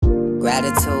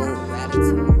Gratitude,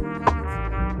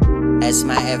 that's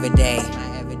my everyday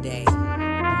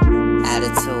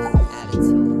attitude.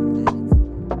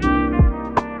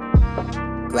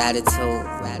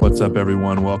 Gratitude. What's up,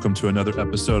 everyone? Welcome to another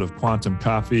episode of Quantum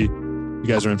Coffee. You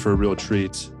guys are in for a real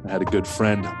treat. I had a good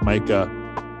friend, Micah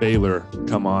Baylor,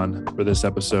 come on for this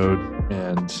episode.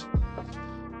 And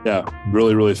yeah,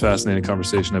 really fascinating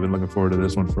conversation. I've been looking forward to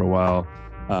this one for a while.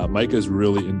 Micah is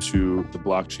really into the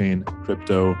blockchain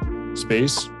crypto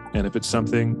space. And if it's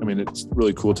something, it's a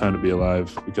really cool time to be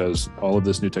alive because all of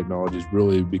this new technology is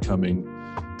really coming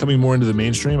more into the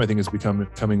mainstream. I think it's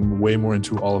coming way more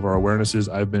into all of our awarenesses.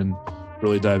 I've been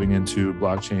really diving into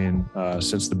blockchain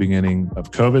since the beginning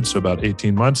of COVID, so about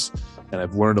 18 months, and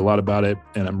I've learned a lot about it.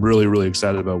 And I'm really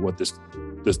excited about what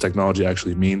this technology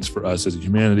actually means for us as a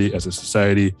humanity, as a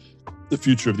society, the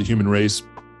future of the human race.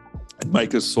 And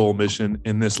Micah's sole mission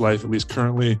in this life, at least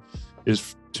currently,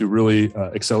 is to really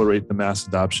accelerate the mass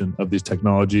adoption of these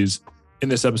technologies. In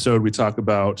this episode, we talk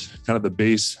about kind of the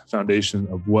base foundation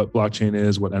of what blockchain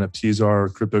is, what NFTs are,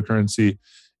 cryptocurrency,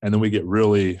 and then we get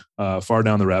really far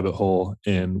down the rabbit hole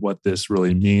in what this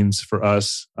really means for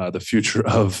us, the future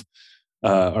of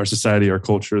our society, our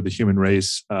culture, the human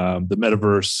race, the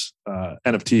metaverse,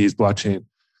 NFTs, blockchain,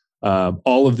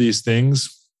 all of these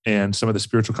things, and some of the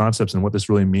spiritual concepts and what this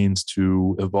really means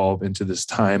to evolve into this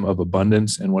time of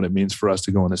abundance and what it means for us to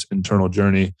go on this internal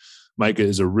journey. Micah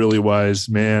is a really wise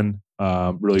man.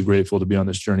 Really grateful to be on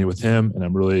this journey with him. And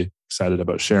I'm really excited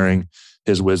about sharing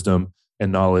his wisdom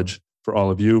and knowledge for all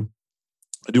of you.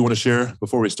 I do want to share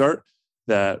before we start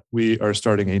that we are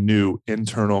starting a new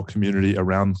internal community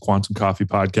around Quantum Coffee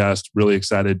Podcast. Really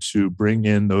excited to bring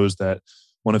in those that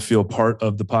want to feel part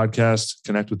of the podcast,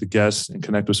 connect with the guests, and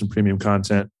connect with some premium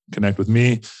content, connect with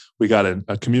me. We got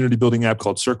a community building app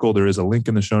called Circle. There is a link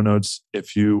in the show notes.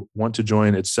 If you want to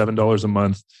join, it's $7 a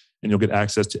month, and you'll get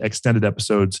access to extended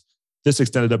episodes. This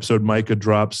extended episode, Micah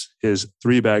drops his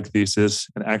 3-bag thesis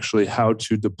and actually how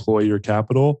to deploy your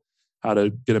capital, how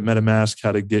to get a MetaMask,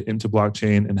 how to get into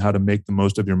blockchain, and how to make the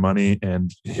most of your money.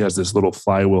 And he has this little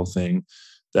flywheel thing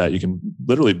that you can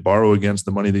literally borrow against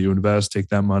the money that you invest, take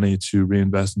that money to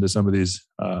reinvest into some of these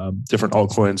different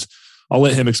altcoins. I'll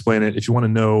let him explain it. If you want to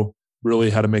know really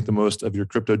how to make the most of your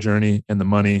crypto journey and the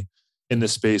money in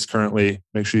this space currently,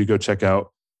 make sure you go check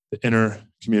out the inner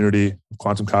community of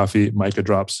Quantum Coffee. Micah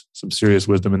drops some serious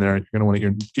wisdom in there. You're going to want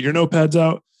to get your notepads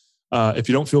out. If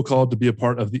you don't feel called to be a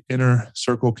part of the inner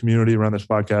circle community around this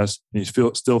podcast, and you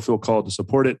still feel called to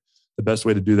support it, the best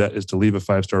way to do that is to leave a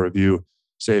 5-star review.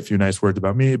 Say a few nice words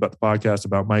about me, about the podcast,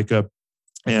 about Micah.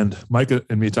 And Micah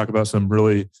and me talk about some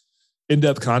really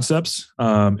in-depth concepts.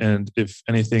 And if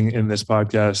anything in this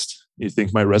podcast you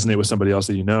think might resonate with somebody else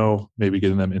that you know, maybe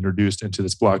getting them introduced into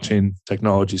this blockchain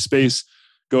technology space,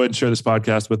 go ahead and share this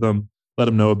podcast with them. Let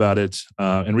them know about it.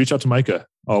 And reach out to Micah.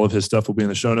 All of his stuff will be in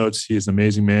the show notes. He is an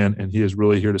amazing man, and he is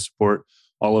really here to support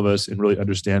all of us in really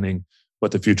understanding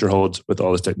what the future holds with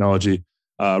all this technology.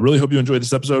 Really hope you enjoyed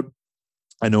this episode.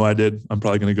 I know I did. I'm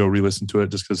probably going to go re-listen to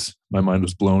it just because my mind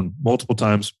was blown multiple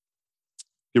times.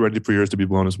 Get ready for yours to be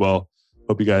blown as well.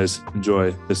 Hope you guys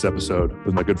enjoy this episode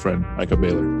with my good friend, Micah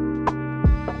Baylor.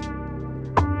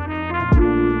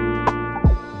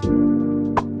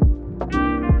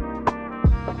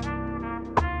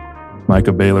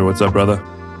 Micah Baylor, what's up, brother?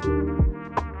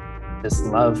 Just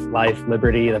love, life,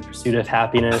 liberty, the pursuit of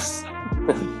happiness.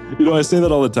 I say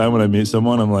that all the time when I meet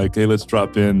someone. I'm like, hey, let's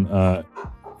drop in.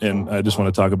 And I just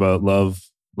want to talk about love,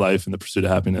 life, and the pursuit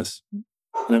of happiness.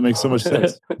 And it makes so much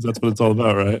sense. That's what it's all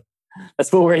about, right?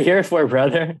 That's what we're here for,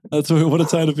 brother. What a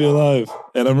time to be alive.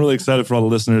 And I'm really excited for all the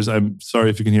listeners. I'm sorry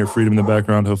if you can hear Freedom in the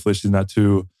background. Hopefully she's not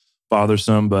too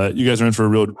bothersome, but you guys are in for a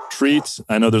real treat.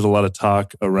 I know there's a lot of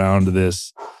talk around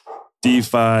this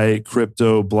DeFi,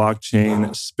 crypto,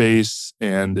 blockchain space,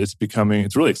 and it's a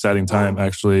really exciting time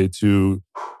actually to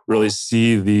really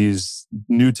see these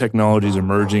new technologies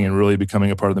emerging and really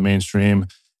becoming a part of the mainstream.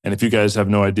 And if you guys have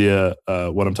no idea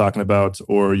what I'm talking about,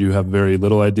 or you have very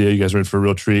little idea, you guys are in for a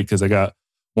real treat because I got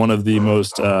one of the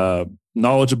most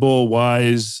knowledgeable,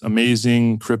 wise,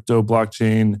 amazing crypto,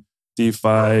 blockchain,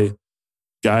 DeFi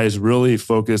guys, really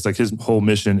focused. Like his whole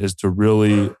mission is to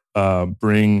really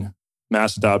bring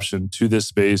mass adoption to this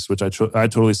space, which I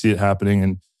totally see it happening.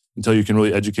 And until you can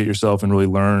really educate yourself and really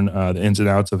learn the ins and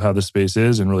outs of how this space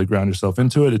is and really ground yourself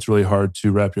into it, it's really hard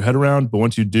to wrap your head around. But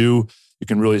once you do, you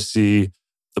can really see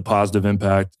the positive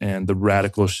impact and the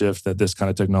radical shift that this kind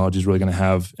of technology is really going to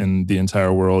have in the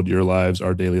entire world, your lives,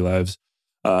 our daily lives.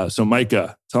 So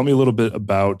Micah, tell me a little bit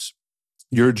about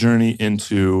your journey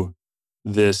into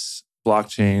this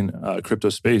blockchain crypto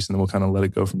space, and then we'll kind of let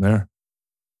it go from there.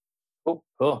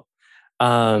 Cool.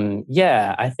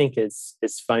 Yeah, I think it's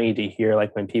funny to hear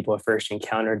like when people first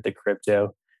encountered the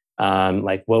crypto,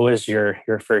 like what was your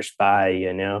first buy,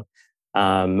 you know?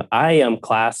 I am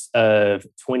class of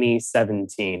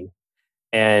 2017.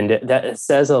 And that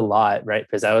says a lot, right?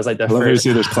 Because I was like the I love how you first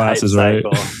say there's hype classes, right?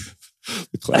 cycle.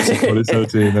 The class of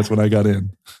 2017. That's when I got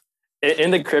in.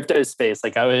 In the crypto space,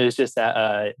 like I was just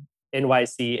at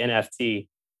NYC NFT,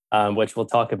 which we'll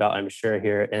talk about, I'm sure,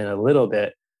 here in a little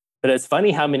bit. But it's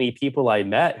funny how many people I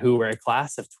met who were a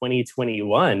class of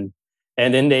 2021,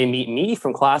 and then they meet me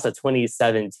from class of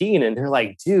 2017, and they're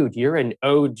like, "Dude, you're an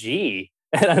OG."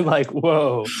 And I'm like,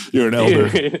 "Whoa, You're an elder.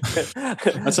 dude!"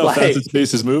 That's how fast Like, the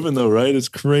space is moving, though, right? It's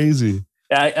crazy.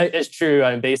 it's true.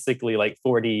 I'm basically like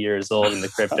 40 years old in the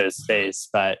crypto space,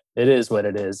 but it is what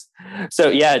it is. So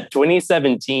yeah,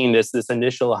 2017, this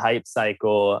initial hype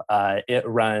cycle, it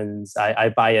runs. I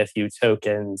buy a few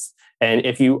tokens, and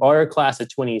if you are a class of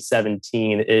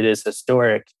 2017, it is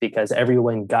historic because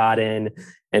everyone got in,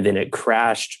 and then it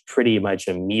crashed pretty much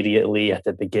immediately at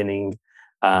the beginning,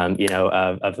 of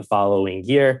the following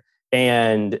year.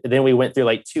 And then we went through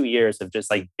like 2 years of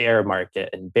just like bear market,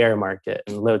 and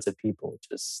loads of people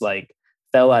just like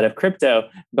fell out of crypto.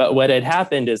 But what had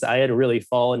happened is I had really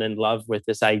fallen in love with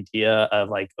this idea of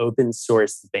like open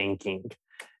source banking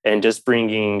and just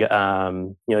bringing,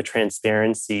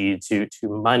 transparency to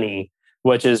money,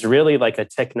 which is really like a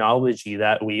technology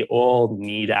that we all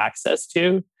need access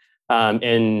to.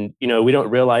 And we don't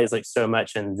realize like so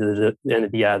much in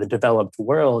the developed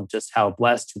world just how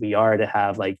blessed we are to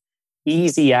have like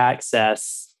easy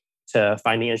access to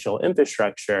financial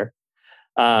infrastructure.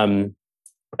 And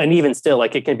even still,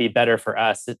 like it can be better for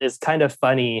us. It's kind of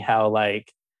funny how,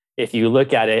 like, if you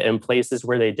look at it in places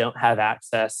where they don't have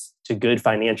access to good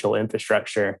financial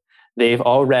infrastructure, they've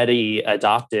already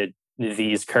adopted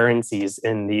these currencies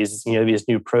and these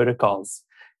new protocols.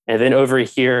 And then over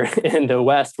here in the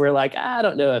West, we're like, I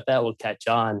don't know if that will catch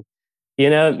on.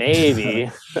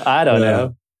 Maybe. I don't Yeah.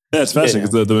 know. Yeah, it's fascinating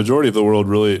because the majority of the world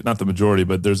really, not the majority,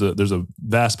 but there's a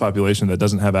vast population that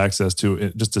doesn't have access to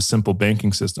just a simple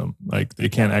banking system. Like they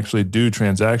can't actually do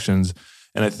transactions.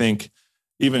 And I think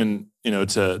even,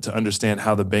 to understand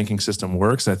how the banking system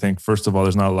works, I think first of all,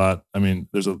 there's not a lot. I mean,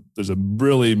 there's a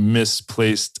really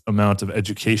misplaced amount of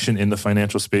education in the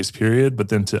financial space period, but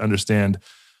then to understand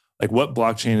like what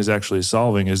blockchain is actually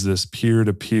solving is this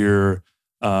peer-to-peer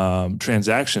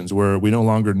transactions where we no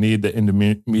longer need the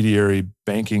intermediary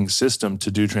banking system to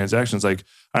do transactions. Like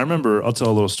I remember, I'll tell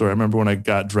a little story. I remember when I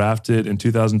got drafted in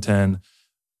 2010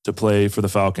 to play for the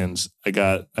Falcons.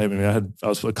 I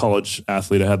was a college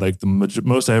athlete. I had like the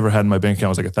most I ever had in my bank account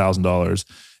was like $1,000,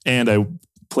 and I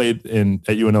played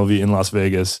at UNLV in Las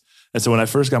Vegas. And so when I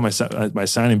first got my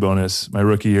signing bonus, my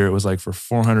rookie year, it was like for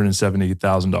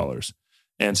 $470,000.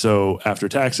 And so after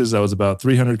taxes, I was about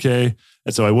 $300K.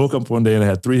 And so I woke up one day and I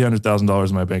had $300,000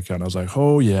 in my bank account. I was like,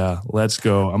 oh yeah, let's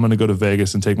go. I'm going to go to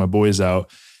Vegas and take my boys out.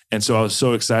 And so I was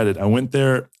so excited. I went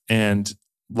there and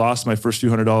lost my first few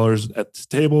 $100 at the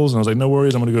tables. And I was like, no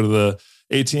worries. I'm going to go to the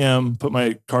ATM, put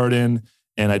my card in,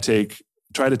 and I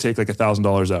try to take like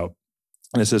 $1,000 out.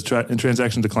 And it says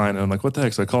transaction decline. And I'm like, what the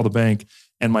heck? So I call the bank,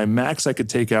 and my max I could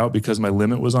take out because my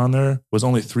limit was on there was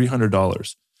only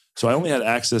 $300. So I only had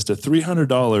access to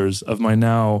 $300 of my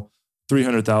now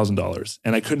 $300,000.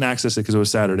 And I couldn't access it because it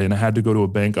was Saturday and I had to go to a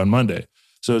bank on Monday.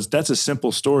 So that's a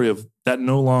simple story of that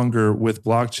no longer with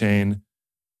blockchain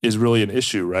is really an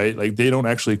issue, right? Like they don't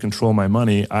actually control my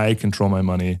money. I control my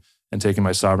money and taking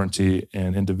my sovereignty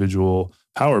and individual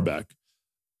power back.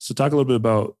 So talk a little bit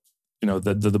about,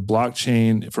 the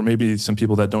blockchain for maybe some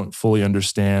people that don't fully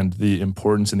understand the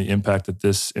importance and the impact that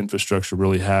this infrastructure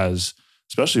really has,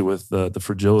 especially with the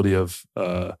fragility of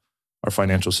our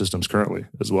financial systems currently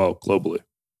as well, globally.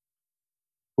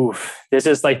 Oof, this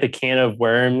is like the can of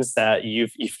worms that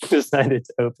you've decided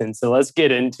to open. So let's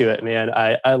get into it, man.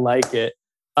 I like it.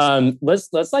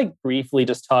 Let's like briefly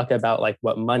just talk about like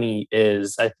what money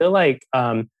is. I feel like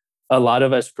a lot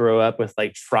of us grow up with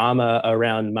like trauma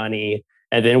around money,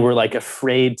 and then we're like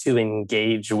afraid to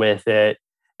engage with it.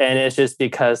 And it's just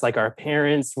because like our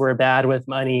parents were bad with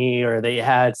money, or they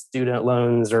had student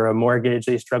loans or a mortgage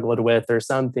they struggled with or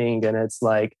something. And it's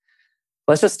like,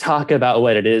 let's just talk about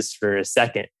what it is for a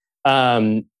second.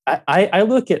 I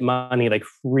look at money like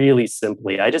really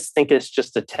simply. I just think it's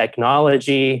just a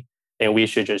technology, and we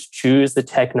should just choose the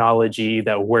technology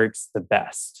that works the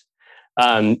best.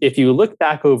 If you look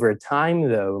back over time,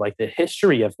 though, like the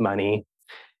history of money,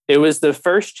 it was the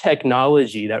first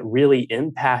technology that really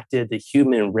impacted the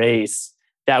human race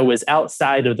that was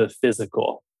outside of the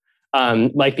physical.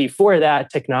 Like before that,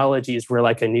 technologies were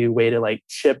like a new way to like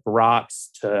chip rocks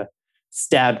to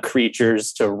stab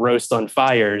creatures to roast on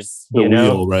fires. The You know,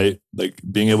 wheel, right? Like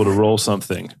being able to roll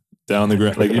something down the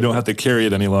ground. Like you don't have to carry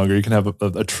it any longer. You can have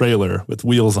a trailer with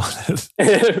wheels on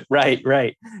it.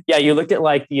 right. Yeah, you look at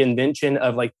like the invention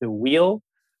of like the wheel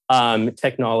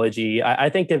technology. I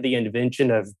think of the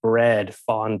invention of bread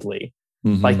fondly.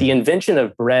 Like the invention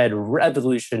of bread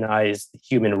revolutionized the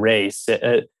human race.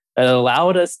 It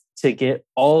allowed us to get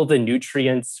all the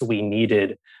nutrients we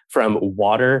needed from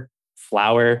water,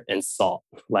 flour, and salt.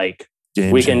 Like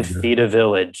Game we can changer. feed a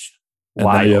village. And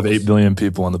now you have 8 billion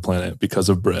people on the planet because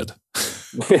of bread.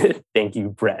 Thank you,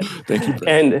 bread. Thank you, bread.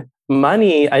 And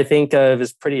money, I think of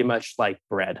is pretty much like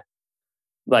bread.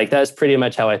 Like that's pretty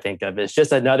much how I think of it. It's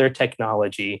just another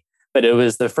technology, but it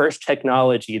was the first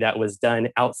technology that was done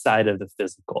outside of the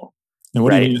physical. And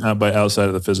what do you mean by outside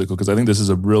of the physical? Because I think this is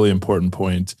a really important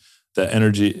point that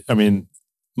energy, I mean,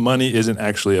 money isn't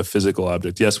actually a physical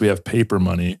object. Yes, we have paper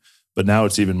money, but now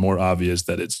it's even more obvious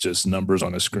that it's just numbers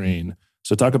on a screen.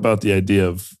 So talk about the idea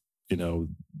of,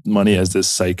 money as this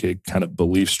psychic kind of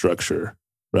belief structure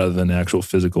rather than actual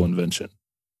physical invention.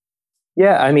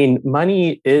 Yeah, I mean,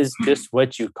 money is just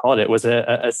what you called it. Was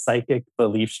a psychic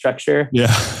belief structure.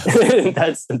 Yeah,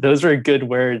 those were good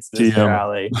words, Mr.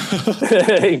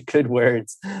 Alley. Good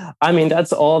words. I mean,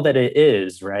 that's all that it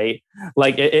is, right?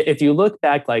 Like, if you look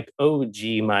back, like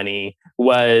OG money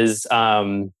was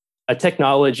a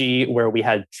technology where we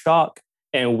had chalk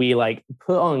and we like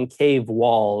put on cave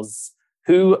walls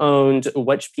who owned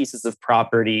which pieces of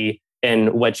property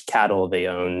and which cattle they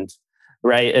owned,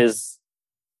 right? Is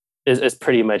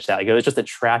pretty much that. Like it was just a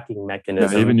tracking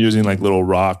mechanism. Yeah, even using like little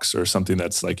rocks or something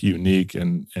that's like unique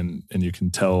and you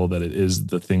can tell that it is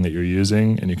the thing that you're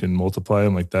using and you can multiply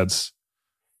them. Like you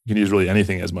can use really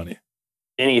anything as money.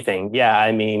 Anything. Yeah.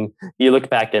 I mean, you look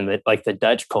back in the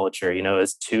Dutch culture,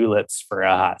 as tulips for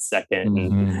a hot second.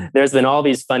 And there's been all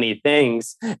these funny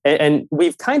things. And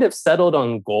we've kind of settled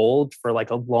on gold for like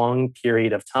a long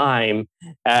period of time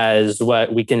as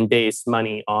what we can base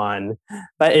money on.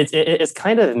 But it's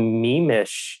kind of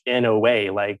meme-ish in a way.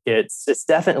 Like it's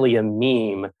definitely a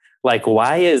meme. Like,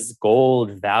 why is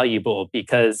gold valuable?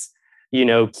 Because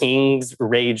kings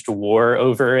waged war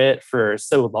over it for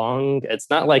so long. It's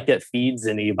not like it feeds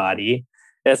anybody.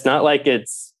 It's not like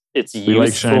it's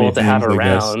useful to have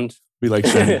around. We like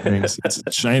shiny things. It's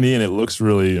shiny and it looks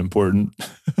really important.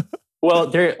 Well,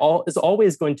 there is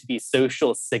always going to be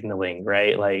social signaling,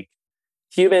 right? Like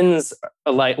humans,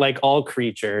 like all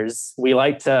creatures, we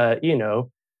like to,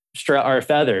 strut our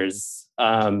feathers.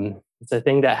 It's a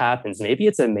thing that happens. Maybe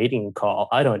it's a mating call.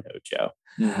 I don't know, Joe.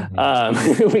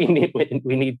 We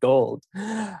need gold.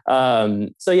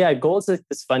 So yeah, gold's like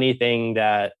this funny thing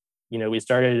that we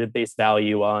started to base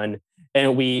value on,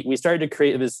 and we started to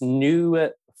create this new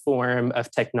form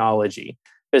of technology.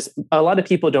 Because a lot of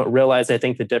people don't realize, I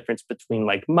think, the difference between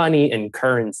like money and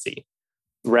currency,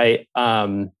 right?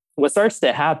 What starts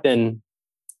to happen,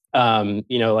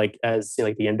 like as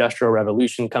like the Industrial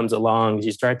Revolution comes along,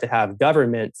 you start to have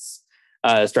governments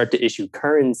start to issue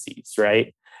currencies,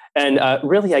 right? And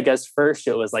really, I guess first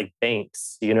it was like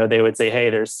banks. They would say, hey,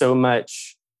 there's so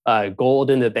much gold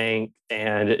in the bank,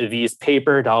 and these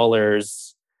paper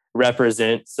dollars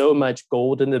represent so much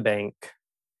gold in the bank.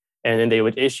 And then they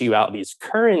would issue out these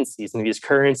currencies, and these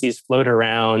currencies float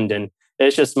around. And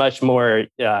it's just much more,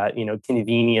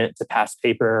 convenient to pass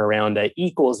paper around that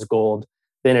equals gold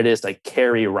than it is to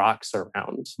carry rocks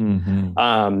around.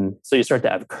 So you start to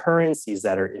have currencies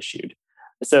that are issued.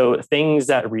 So things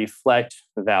that reflect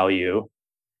value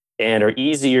and are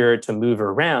easier to move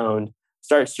around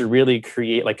starts to really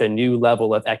create like a new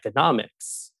level of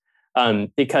economics.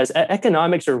 Because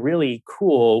economics are really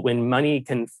cool when money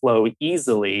can flow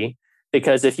easily.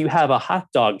 Because if you have a hot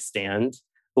dog stand,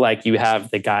 like you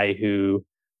have the guy who,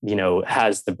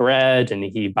 has the bread and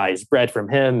he buys bread from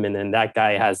him, and then that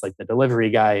guy has like the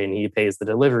delivery guy and he pays the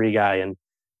delivery guy, and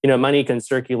money can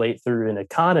circulate through an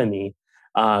economy.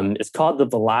 It's called the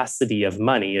velocity of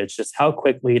money. It's just how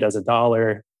quickly does a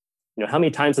dollar, how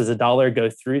many times does a dollar go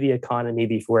through the economy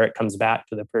before it comes back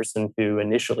to the person who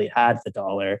initially had the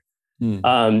dollar.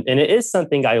 And it is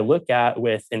something I look at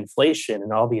with inflation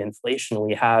and all the inflation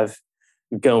we have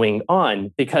going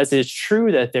on, because it's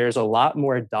true that there's a lot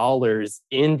more dollars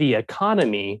in the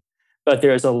economy, but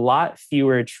there's a lot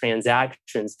fewer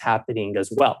transactions happening as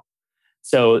well.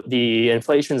 So the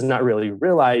inflation is not really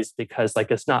realized because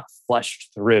it's not flushed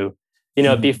through.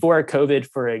 Before COVID,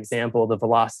 for example, the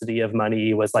velocity of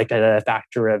money was like at a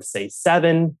factor of say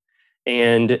 7.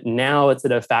 And now it's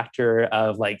at a factor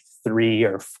of like 3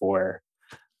 or 4.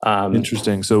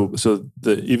 Interesting. So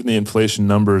even the inflation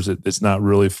numbers, it's not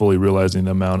really fully realizing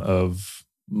the amount of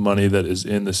money that is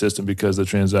in the system because the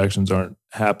transactions aren't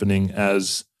happening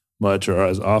as much or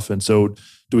as often. So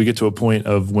do we get to a point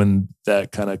of when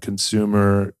that kind of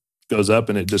consumer goes up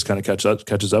and it just kind of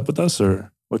catches up with us,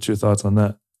 or what's your thoughts on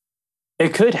that?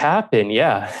 It could happen,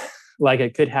 yeah. Like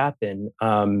it could happen.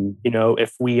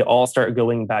 If we all start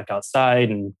going back outside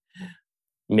and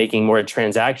making more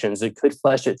transactions, it could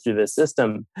flush it through the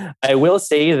system. I will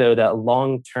say though that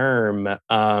long term,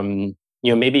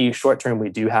 maybe short term we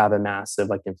do have a massive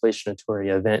like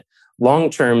inflationary event. Long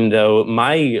term though,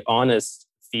 my honest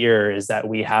fear is that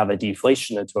we have a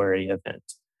deflationary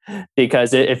event.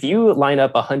 Because if you line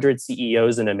up 100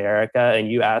 CEOs in America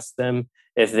and you ask them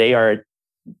if they are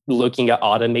looking at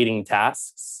automating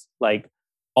tasks, like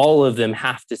all of them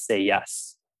have to say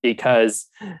yes. Because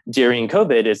during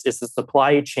COVID, it's the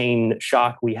supply chain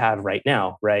shock we have right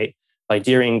now, right? Like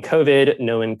during COVID,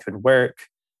 no one could work,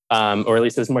 or at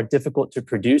least it was more difficult to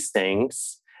produce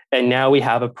things. And now we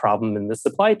have a problem in the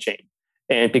supply chain.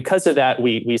 And because of that,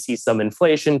 we see some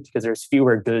inflation because there's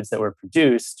fewer goods that were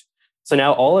produced. So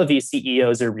now all of these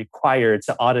CEOs are required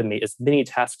to automate as many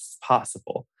tasks as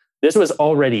possible. This was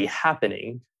already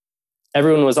happening.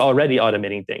 Everyone was already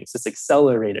automating things. This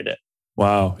accelerated it.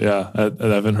 Wow. Yeah. I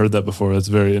haven't heard that before. That's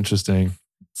very interesting.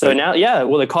 So now,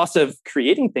 the cost of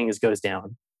creating things goes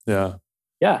down. Yeah.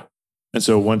 Yeah. And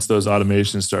so once those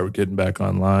automations start getting back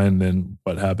online, then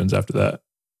what happens after that?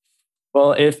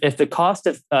 Well, if the cost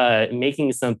of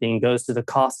making something goes to the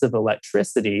cost of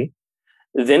electricity,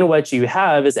 then what you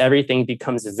have is everything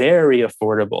becomes very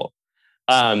affordable.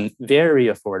 Very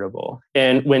affordable.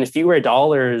 And when fewer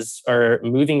dollars are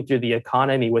moving through the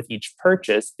economy with each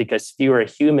purchase because fewer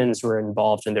humans were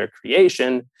involved in their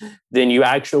creation, then you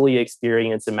actually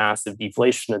experience a massive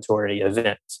deflationary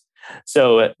event.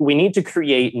 So we need to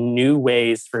create new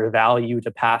ways for value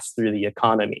to pass through the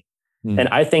economy. And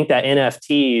I think that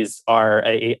NFTs are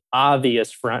an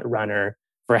obvious front runner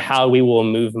for how we will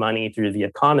move money through the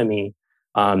economy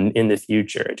in the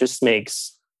future. It just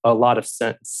makes a lot of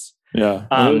sense. Yeah,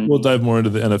 we'll dive more into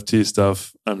the NFT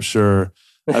stuff, I'm sure.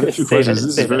 I have a few questions.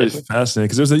 This is very fascinating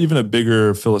because there's even a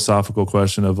bigger philosophical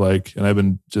question of like, and I've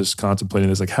been just contemplating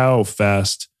this, like how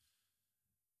fast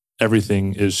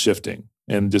everything is shifting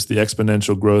and just the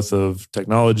exponential growth of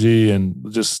technology and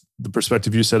just the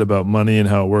perspective you said about money and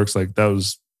how it works. Like that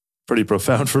was pretty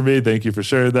profound for me. Thank you for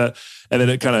sharing that. And then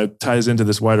it kind of ties into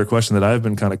this wider question that I've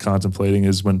been kind of contemplating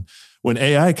is when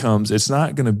AI comes, it's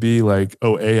not going to be like,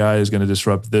 oh, AI is going to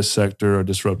disrupt this sector or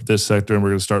disrupt this sector and we're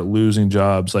going to start losing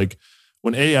jobs. Like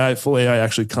when full AI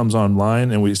actually comes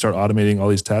online and we start automating all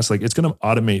these tasks, like it's going to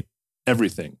automate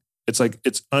everything. It's like,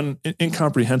 it's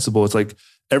incomprehensible. It's like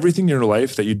everything in your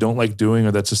life that you don't like doing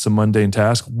or that's just a mundane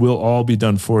task will all be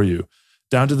done for you,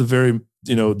 down to the very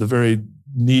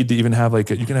need to even have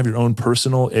you can have your own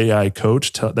personal AI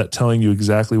coach that telling you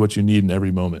exactly what you need in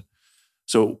every moment.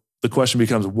 So the question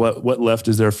becomes, what left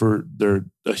is there for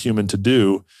a human to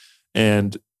do?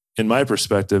 And in my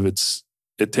perspective,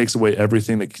 it takes away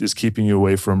everything that is keeping you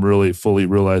away from really fully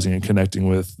realizing and connecting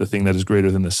with the thing that is greater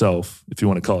than the self, if you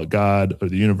want to call it God or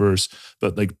the universe,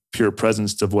 but like pure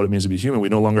presence of what it means to be human. We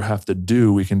no longer have to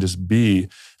do, we can just be. And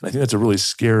I think that's a really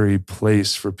scary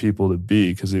place for people to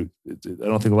be because I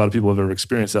don't think a lot of people have ever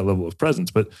experienced that level of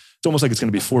presence, but it's almost like it's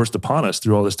going to be forced upon us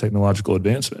through all this technological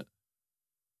advancement.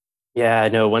 Yeah,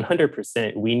 no,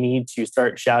 100%. We need to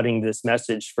start shouting this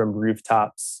message from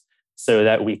rooftops so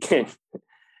that we can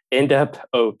end up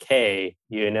okay.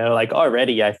 Like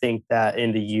already, I think that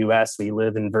in the US, we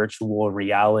live in virtual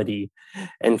reality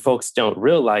and folks don't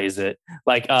realize it.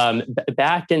 Like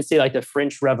back in, say, like the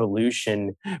French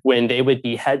Revolution, when they would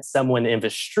behead someone in the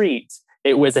street,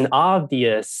 it was an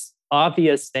obvious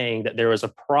thing that there was a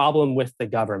problem with the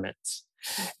government.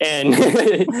 And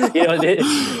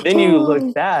then you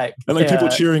look back and like people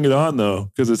cheering it on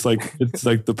though, because it's like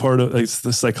the part of it's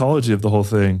the psychology of the whole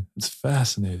thing. It's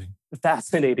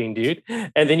fascinating, dude.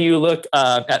 And then you look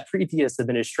at previous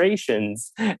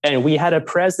administrations, and we had a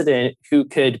president who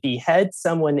could behead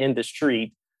someone in the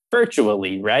street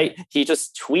virtually. Right? He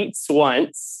just tweets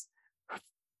once,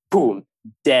 boom,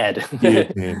 dead.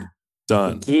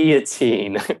 Done.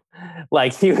 Guillotine.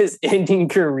 Like he was ending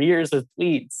careers with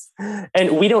tweets.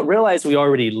 And we don't realize we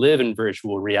already live in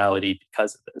virtual reality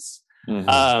because of this.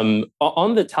 Mm-hmm.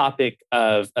 On the topic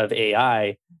of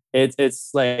AI, it's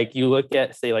like you look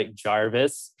at, say, like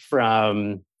Jarvis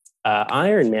from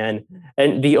Iron Man,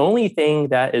 and the only thing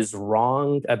that is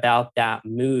wrong about that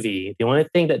movie, the only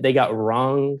thing that they got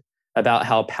wrong about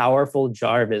how powerful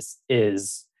Jarvis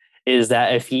is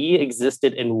that if he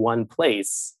existed in one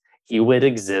place, he would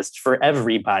exist for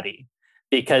everybody,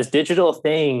 because digital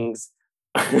things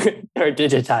or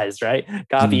digitized, right?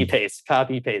 Copy, paste,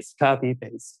 copy, paste, copy,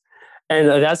 paste. And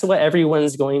that's what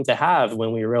everyone's going to have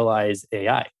when we realize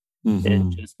AI.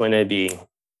 It's just going to be.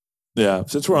 Yeah.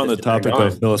 Since we're on the topic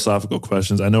of philosophical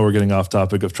questions, I know we're getting off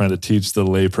topic of trying to teach the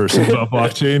layperson about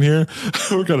blockchain here.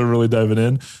 We're kind of really diving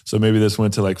in. So maybe this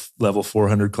went to like level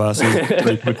 400 classes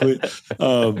pretty quickly.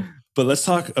 But let's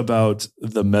talk about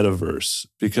the metaverse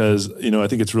because, I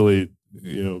think it's really,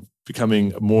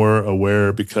 becoming more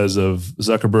aware because of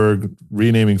Zuckerberg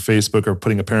renaming Facebook or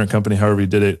putting a parent company, however he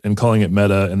did it, and calling it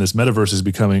Meta. And this metaverse is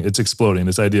it's exploding,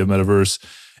 this idea of metaverse.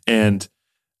 And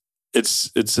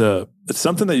it's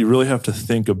something that you really have to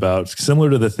think about, similar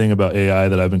to the thing about AI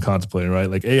that I've been contemplating, right?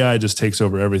 Like AI just takes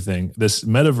over everything. This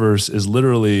metaverse is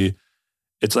literally,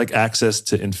 it's like access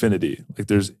to infinity. Like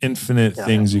there's infinite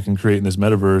things you can create in this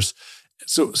metaverse.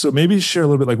 So maybe share a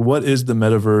little bit, like what is the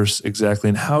metaverse exactly,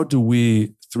 and how do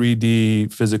we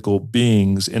 3D physical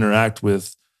beings interact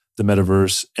with the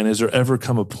metaverse? And has there ever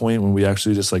come a point when we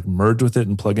actually just like merge with it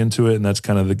and plug into it? And that's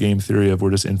kind of the game theory of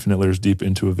we're just infinite layers deep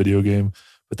into a video game.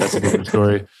 But that's a different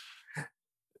story.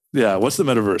 Yeah, what's the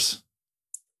metaverse?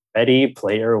 Ready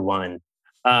Player One.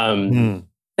 I'm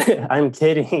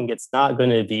kidding. It's not going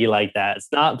to be like that.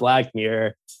 It's not Black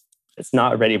Mirror. It's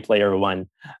not Ready Player One.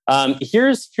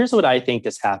 Here's what I think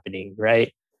is happening,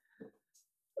 right?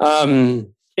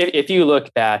 If you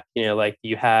look back, like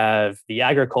you have the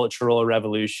agricultural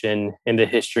revolution in the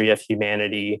history of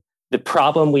humanity. The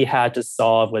problem we had to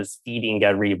solve was feeding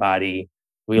everybody.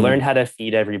 We learned how to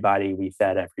feed everybody. We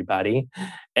fed everybody.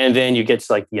 And then you get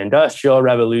to like the Industrial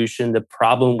Revolution. The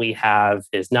problem we have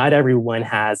is not everyone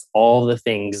has all the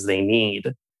things they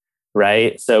need,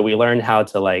 right? So we learned how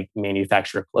to like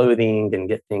manufacture clothing and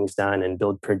get things done and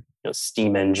build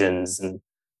steam engines, and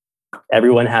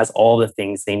everyone has all the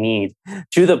things they need,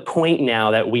 to the point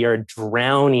now that we are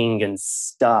drowning in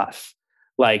stuff.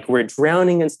 Like we're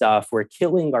drowning in stuff. We're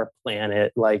killing our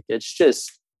planet. Like it's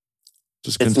just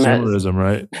consumerism,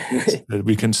 right?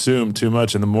 We consume too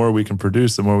much, and the more we can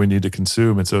produce, the more we need to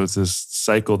consume. And so it's this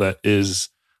cycle that is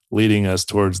leading us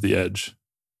towards the edge.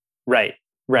 Right.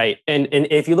 And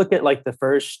if you look at like the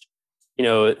first,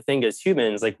 thing as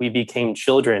humans, like we became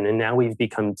children and now we've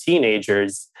become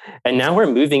teenagers, and now we're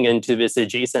moving into this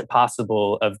adjacent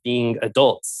possible of being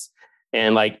adults.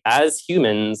 And like as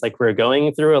humans, like we're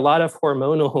going through a lot of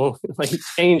hormonal like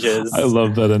changes. I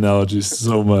love that analogy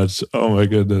so much. Oh my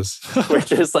goodness. We're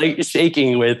just like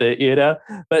shaking with it,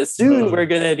 But soon we're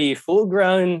going to be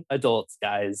full-grown adults,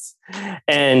 guys.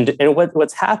 And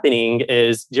what's happening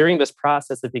is during this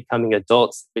process of becoming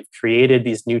adults, we've created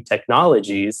these new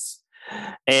technologies.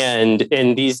 And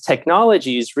these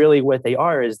technologies, really what they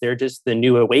are is they're just the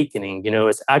new awakening.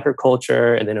 It's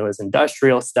agriculture, and then it was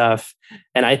industrial stuff.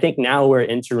 And I think now we're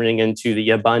entering into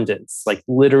the abundance, like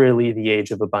literally the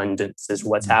age of abundance is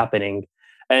what's happening.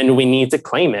 And we need to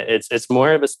claim it. It's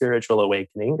more of a spiritual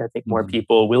awakening. I think more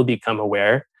people will become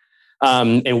aware.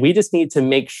 And we just need to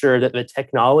make sure that the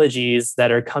technologies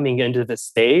that are coming into the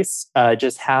space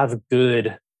just have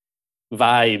good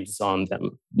vibes on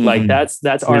them. Like that's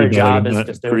our job as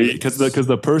custodians. Because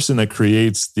the person that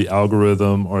creates the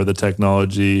algorithm or the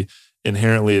technology,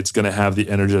 inherently it's going to have the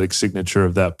energetic signature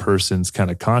of that person's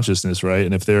kind of consciousness, right?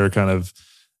 And if they're kind of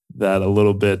that a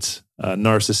little bit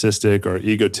narcissistic or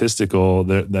egotistical,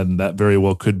 then that very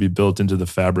well could be built into the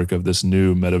fabric of this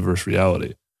new metaverse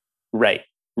reality.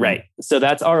 Right. So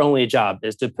that's our only job,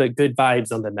 is to put good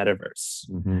vibes on the metaverse.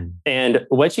 And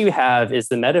what you have is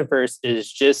the metaverse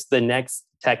is just the next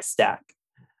tech stack.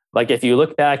 Like if you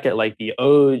look back at like the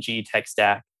OG tech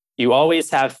stack, you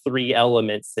always have three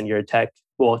elements in your tech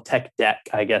deck,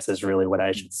 I guess is really what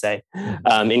I should say.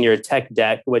 In your tech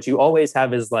deck, what you always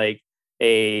have is like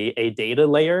a data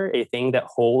layer, a thing that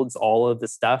holds all of the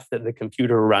stuff that the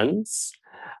computer runs.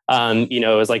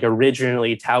 It was like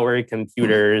originally tower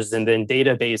computers, and then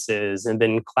databases, and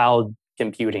then cloud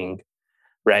computing,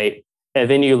 right? And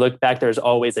then you look back, there's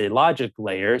always a logic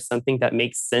layer, something that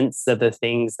makes sense of the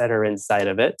things that are inside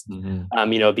of it. Be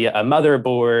a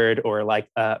motherboard, or like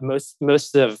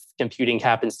most of computing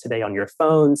happens today on your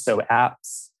phone. So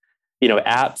apps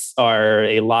are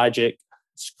a logic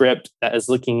script that is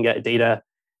looking at data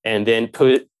and then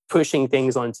pushing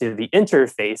things onto the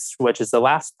interface, which is the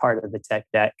last part of the tech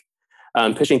deck.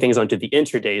 Pushing things onto the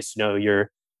interface, your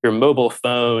mobile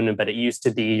phone, but it used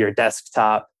to be your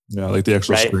desktop. Yeah, like the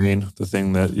actual screen, the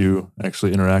thing that you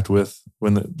actually interact with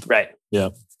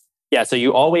Yeah, so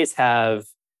you always have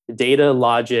data,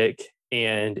 logic,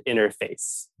 and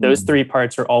interface. Those three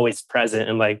parts are always present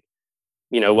in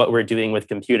what we're doing with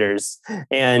computers.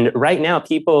 And right now,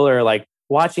 people are like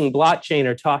watching blockchain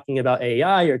or talking about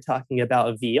AI or talking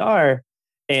about VR.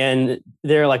 And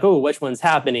they're like, oh, which one's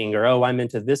happening? Or, oh, I'm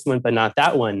into this one, but not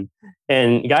that one.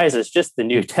 And guys, it's just the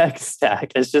new tech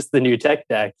stack. It's just the new tech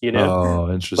deck,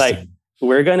 Oh, interesting. Like,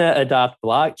 we're going to adopt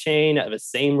blockchain at the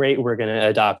same rate we're going to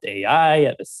adopt AI,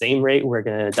 at the same rate we're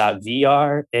going to adopt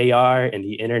VR, AR, and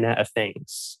the Internet of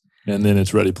Things. And then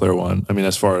it's Ready Player One. I mean,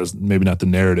 as far as maybe not the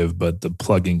narrative, but the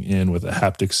plugging in with a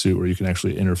haptic suit where you can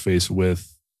actually interface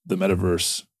with the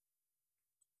metaverse.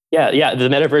 Yeah. The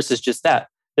metaverse is just that.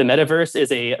 The metaverse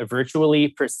is a virtually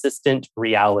persistent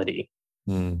reality.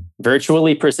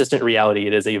 Virtually persistent reality.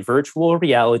 It is a virtual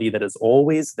reality that is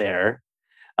always there.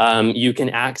 You can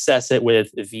access it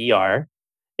with VR.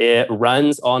 It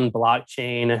runs on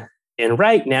blockchain. And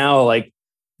right now, like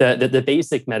the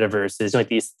basic metaverse is like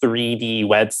these 3D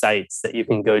websites that you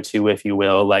can go to, if you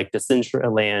will, like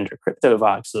Decentraland or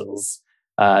CryptoVoxels.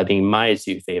 Being my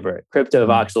two favorite,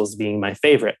 CryptoVoxels being my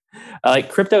favorite.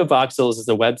 Like CryptoVoxels is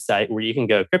a website where you can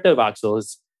go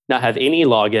CryptoVoxels, not have any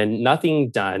login, nothing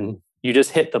done. You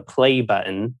just hit the play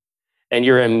button and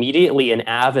you're immediately an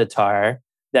avatar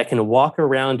that can walk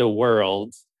around a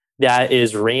world that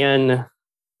is ran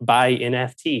by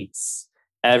NFTs.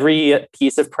 Every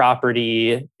piece of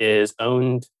property is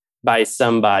owned by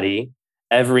somebody.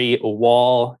 Every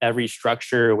wall, every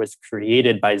structure was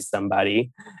created by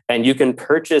somebody, and you can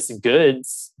purchase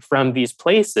goods from these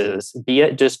places, be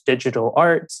it just digital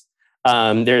art.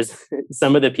 There's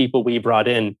some of the people we brought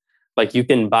in, like you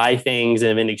can buy things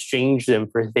and then exchange them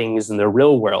for things in the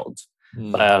real world.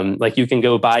 Like you can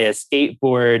go buy a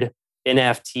skateboard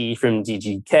NFT from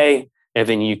DGK, and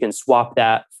then you can swap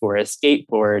that for a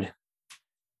skateboard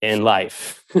in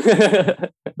life.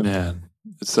 Man,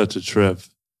 it's such a trip.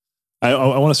 I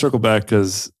want to circle back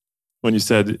because when you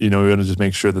said, we want to just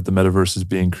make sure that the metaverse is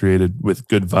being created with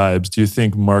good vibes, do you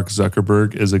think Mark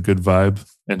Zuckerberg is a good vibe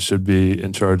and should be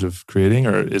in charge of creating?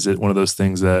 Or is it one of those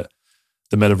things that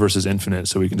the metaverse is infinite,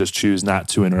 so we can just choose not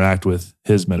to interact with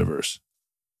his metaverse?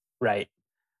 Right.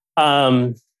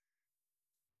 I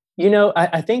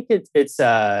think it's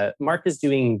Mark is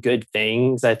doing good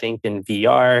things, I think, in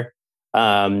VR.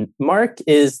 Mark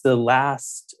is the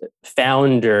last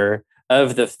founder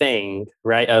of the thing,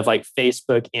 right? Of like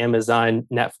Facebook, Amazon,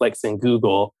 Netflix, and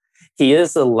Google. He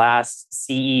is the last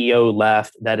CEO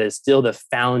left that is still the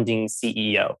founding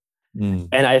CEO.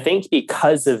 And I think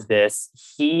because of this,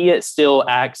 he still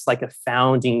acts like a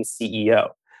founding CEO.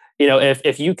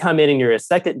 If you come in and you're a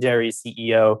secondary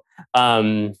CEO,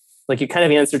 like you kind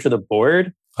of answer to the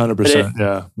board. 100%.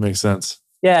 Yeah, makes sense.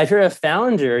 Yeah, if you're a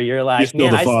founder, you're like, he's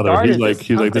still the father. He's like,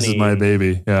 this is my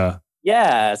baby. Yeah.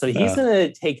 Yeah, so he's going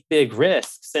to take big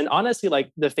risks. And honestly, like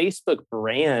the Facebook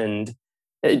brand,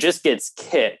 it just gets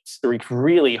kicked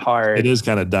really hard. It is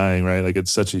kind of dying, right? Like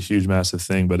it's such a huge, massive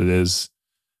thing, but it is,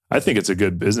 I think it's a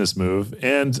good business move.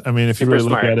 And I mean, if you really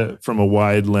look at it from a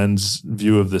wide lens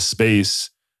view of the space,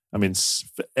 I mean,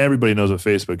 everybody knows what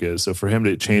Facebook is. So for him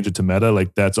to change it to Meta,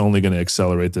 like that's only going to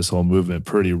accelerate this whole movement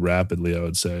pretty rapidly, I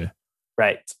would say.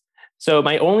 Right. So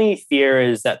my only fear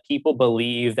is that people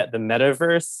believe that the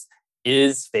metaverse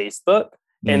is Facebook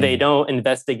and they don't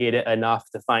investigate it enough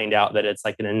to find out that it's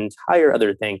like an entire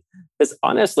other thing. Because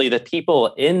honestly, the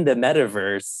people in the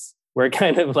metaverse were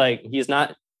kind of like, he's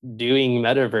not doing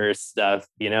metaverse stuff,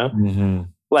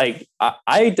 Like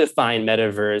I define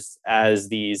metaverse as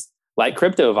these like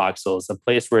CryptoVoxels, a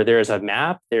place where there's a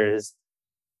map, there's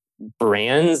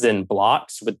brands and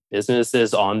blocks with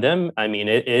businesses on them. I mean,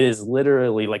 it is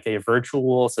literally like a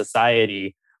virtual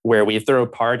society where we throw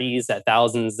parties that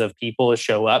thousands of people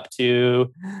show up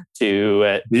to.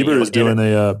 Bieber's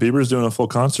doing a full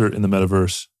concert in the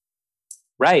metaverse.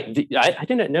 Right. I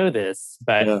didn't know this,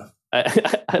 but yeah.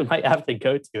 I might have to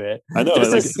go to it. I know.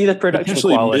 Just to see the production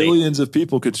quality. Millions of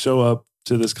people could show up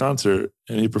to this concert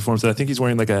and he performs it. I think he's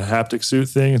wearing like a haptic suit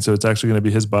thing. And so it's actually going to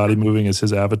be his body moving as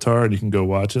his avatar and you can go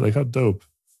watch it. Like how dope.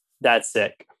 That's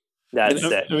sick. That's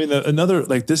sick. I mean, another,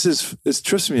 like this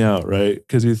trips me out, right?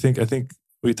 Because I think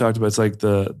we talked about, it's like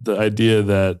the idea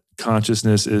that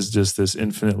consciousness is just this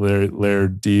infinite layer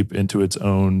deep into its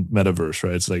own metaverse,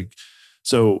 right? It's like,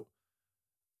 so,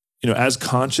 as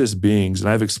conscious beings, and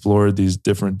I've explored these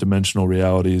different dimensional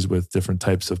realities with different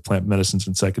types of plant medicines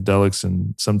and psychedelics,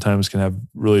 and sometimes can have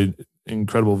really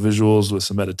incredible visuals with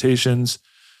some meditations,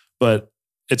 but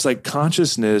it's like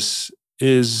consciousness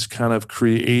is kind of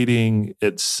creating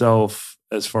itself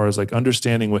as far as like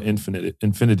understanding what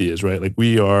infinity is, right? Like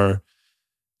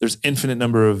there's infinite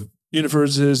number of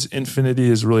universes.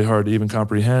 Infinity is really hard to even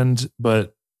comprehend.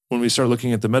 But when we start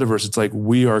looking at the metaverse, it's like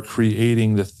we are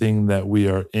creating the thing that we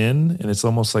are in. And it's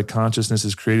almost like consciousness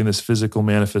is creating this physical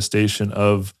manifestation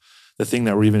of the thing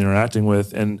that we're even interacting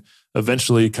with. And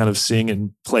eventually kind of seeing it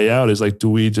play out is like, do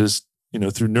we just,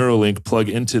 through Neuralink plug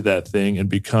into that thing and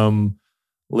become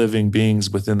living beings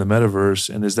within the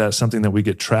metaverse? And is that something that we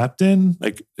get trapped in?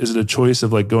 Like, is it a choice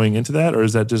of like going into that, or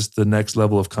is that just the next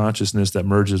level of consciousness that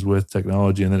merges with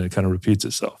technology and then it kind of repeats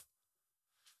itself?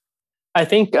 I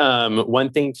think one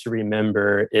thing to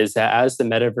remember is that as the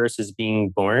metaverse is being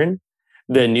born,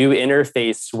 the new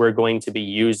interface we're going to be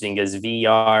using is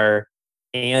VR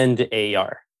and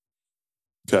AR.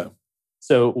 Okay.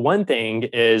 So one thing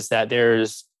is that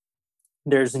there's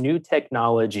new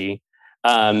technology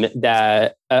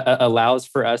that allows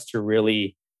for us to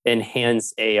really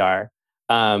enhance AR.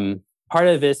 Part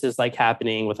of this is like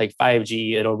happening with like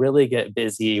 5G. It'll really get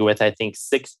busy with, I think,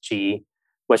 6G,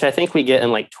 which I think we get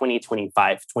in like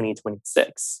 2025,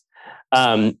 2026.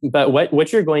 But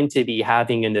what you're going to be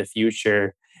having in the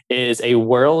future is a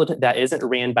world that isn't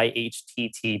ran by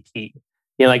HTTP.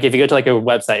 Like if you go to like a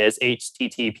website, it's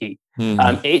HTTP.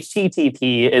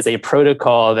 HTTP is a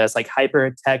protocol that's like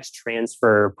hypertext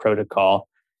transfer protocol.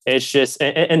 It's just,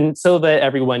 and so that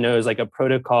everyone knows, like a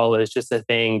protocol is just a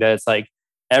thing that's like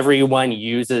everyone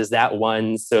uses that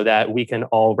one so that we can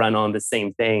all run on the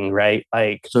same thing, right?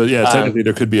 Like, so yeah, technically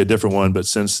there could be a different one, but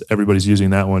since everybody's using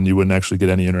that one, you wouldn't actually get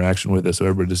any interaction with it. So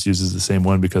everybody just uses the same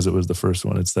one because it was the first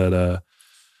one. It's that,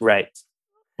 right.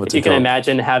 You can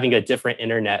imagine having a different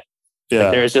internet. Yeah.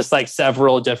 Like there's just like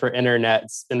several different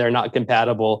internets and they're not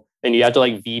compatible. And you have to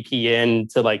like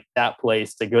VPN to like that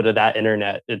place to go to that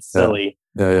internet. It's silly.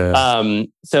 Yeah.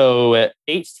 So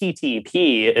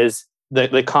HTTP is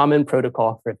the common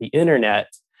protocol for the internet.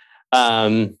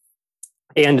 And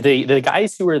the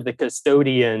guys who are the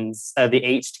custodians of the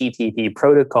HTTP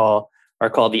protocol are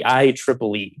called the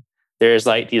IEEE. There's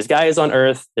like these guys on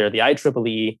Earth, they're the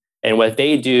IEEE. And what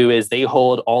they do is they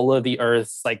hold all of the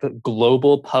Earth's like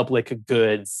global public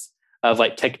goods of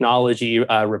like technology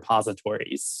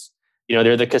repositories.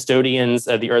 They're the custodians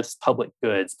of the Earth's public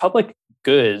goods. Public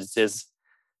goods is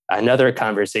another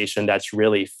conversation that's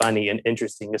really funny and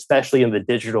interesting, especially in the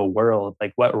digital world.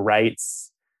 Like, what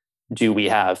rights do we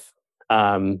have?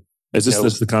 Is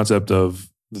this the concept of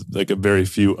like a very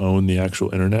few own the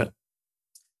actual internet?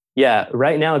 Yeah,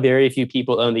 right now, very few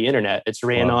people own the internet. It's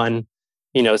ran on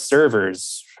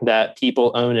servers that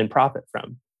people own and profit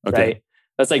from, right?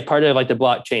 That's like part of like the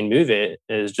blockchain movement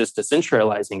is just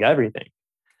decentralizing everything.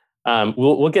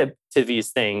 We'll get to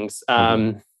these things.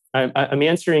 I'm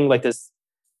answering like this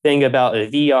thing about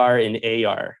VR and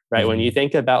AR, right? When you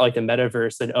think about like the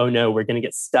metaverse and, oh no, we're going to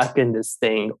get stuck in this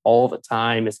thing all the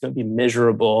time. It's going to be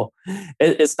miserable.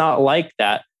 It's not like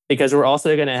that, because we're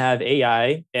also going to have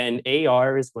AI, and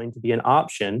AR is going to be an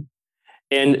option.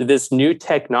 And this new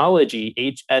technology,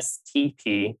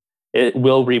 HSTP, it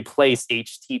will replace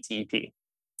HTTP.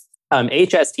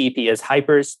 HSTP is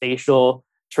Hyperspatial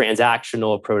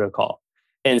Transactional Protocol.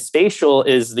 And spatial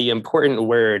is the important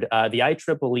word. The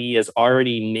IEEE has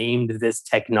already named this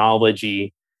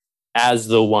technology as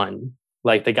the one.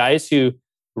 Like the guys who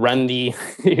run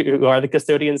who are the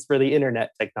custodians for the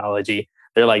internet technology,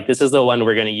 they're like, this is the one,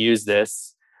 we're going to use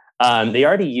this. They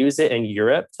already use it in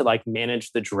Europe to like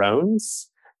manage the drones,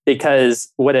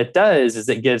 because what it does is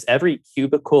it gives every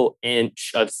cubical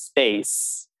inch of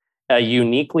space a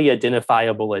uniquely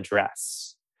identifiable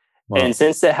address. Wow. And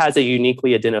since it has a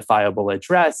uniquely identifiable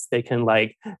address, they can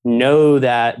like know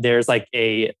that there's like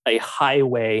a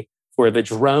highway for the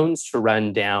drones to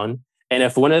run down. And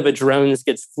if one of the drones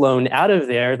gets flown out of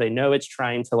there, they know it's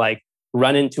trying to like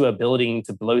run into a building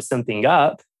to blow something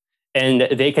up. And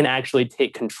they can actually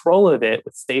take control of it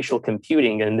with spatial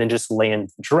computing and then just land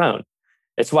the drone.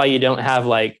 It's why you don't have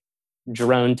like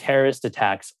drone terrorist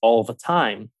attacks all the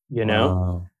time,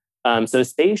 Wow. So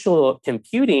spatial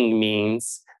computing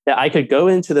means that I could go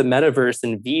into the metaverse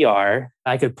in VR,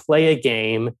 I could play a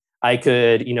game, I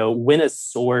could, win a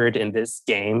sword in this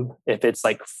game if it's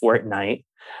like Fortnite.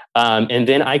 And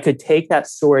then I could take that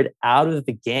sword out of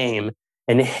the game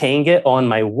and hang it on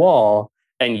my wall.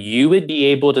 And you would be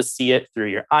able to see it through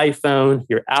your iPhone,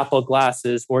 your Apple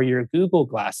glasses, or your Google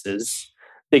glasses,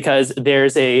 because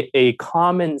there's a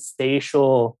common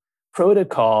spatial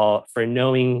protocol for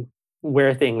knowing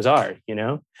where things are,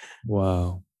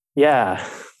 Wow. Yeah.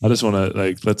 I just want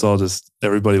to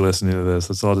everybody listening to this,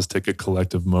 let's all just take a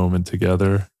collective moment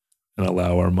together and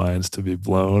allow our minds to be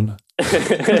blown.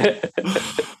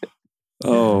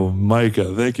 Oh,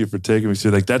 Micah, thank you for taking me through.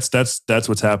 Like that's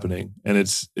what's happening. And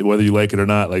it's whether you like it or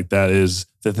not, like that is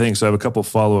the thing. So I have a couple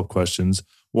follow-up questions.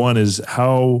 One is,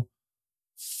 how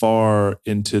far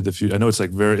into the future? I know it's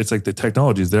like the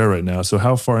technology is there right now. So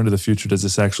how far into the future does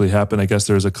this actually happen? I guess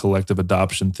there's a collective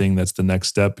adoption thing that's the next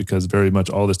step, because very much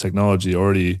all this technology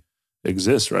already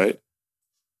exists, right?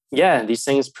 Yeah, these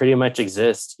things pretty much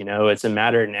exist. It's a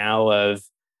matter now of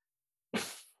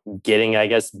getting, I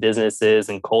guess, businesses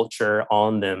and culture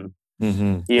on them.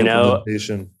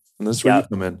 Implementation. And this is where you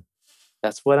come in.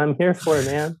 That's what I'm here for,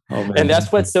 man. Oh, man. And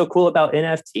that's what's so cool about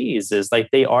NFTs is like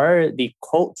they are the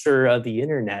culture of the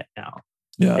internet now.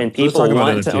 Yeah. And people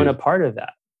want to own a part of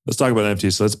that. Let's talk about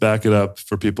NFTs. So let's back it up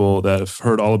for people that have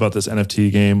heard all about this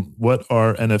NFT game. What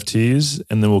are NFTs?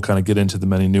 And then we'll kind of get into the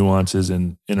many nuances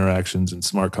and interactions and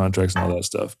smart contracts and all that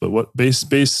stuff. But what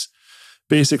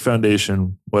basic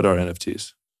foundation, what are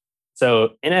NFTs?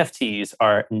 So NFTs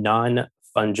are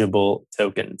non-fungible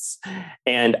tokens.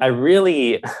 And I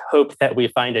really hope that we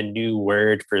find a new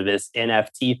word for this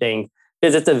NFT thing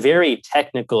because it's a very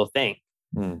technical thing.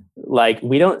 Like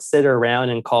we don't sit around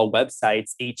and call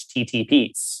websites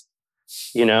HTTPs,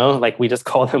 like we just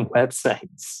call them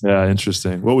websites. Yeah,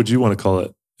 interesting. What would you want to call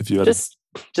it if you had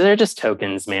they're just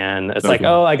tokens, man. It's like,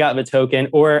 oh, I got the token.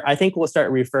 Or I think we'll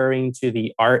start referring to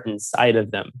the art inside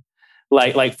of them.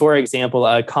 Like for example,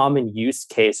 a common use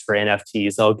case for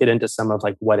NFTs, I'll get into some of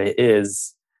like what it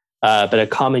is, but a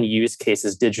common use case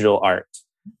is digital art.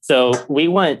 So we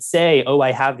wouldn't say, oh,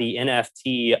 I have the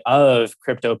NFT of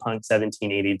CryptoPunk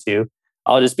 1782.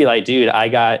 I'll just be like, dude, I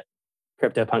got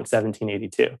CryptoPunk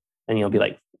 1782. And you'll be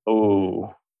like,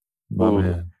 oh,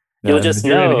 man. You'll just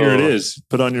know. Here it is.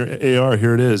 Put on your AR.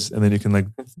 Here it is. And then you can like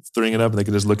bring it up and they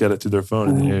can just look at it through their phone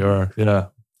in the AR. Yeah.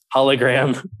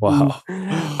 Hologram. Wow.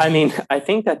 I mean, I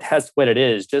think that's what it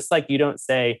is. Just like you don't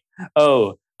say,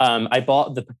 oh, I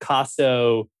bought the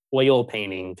Picasso oil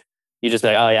painting. You just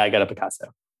say, oh yeah, I got a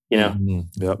Picasso. Yep.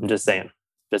 I'm just saying.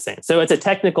 So it's a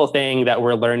technical thing that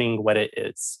we're learning what it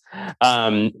is.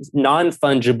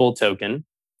 Non-fungible token.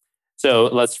 So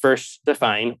let's first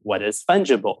define what is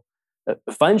fungible.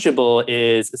 Fungible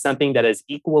is something that is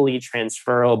equally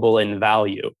transferable in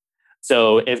value.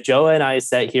 So if Joe and I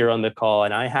sat here on the call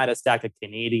and I had a stack of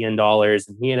Canadian dollars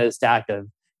and he had a stack of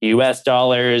US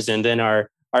dollars, and then our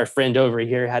friend over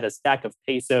here had a stack of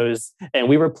pesos, and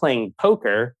we were playing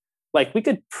poker, like we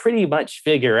could pretty much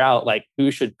figure out like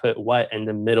who should put what in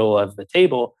the middle of the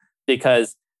table,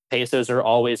 because pesos are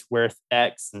always worth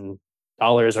X and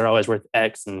dollars are always worth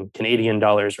X and Canadian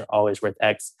dollars are always worth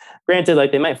X. Granted,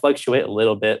 like they might fluctuate a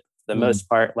little bit. For the most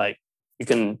part, like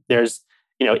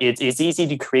it's easy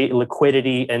to create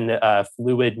liquidity and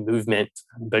fluid movement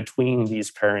between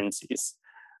these currencies.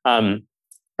 And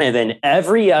then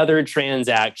every other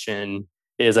transaction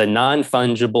is a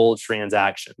non-fungible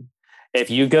transaction. If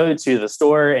you go to the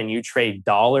store and you trade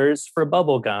dollars for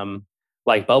bubblegum,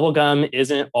 like bubblegum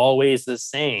isn't always the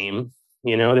same.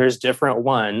 There's different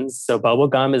ones. So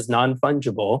bubblegum is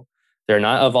non-fungible. They're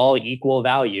not of all equal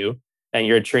value. And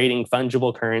you're trading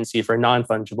fungible currency for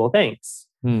non-fungible things.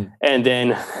 And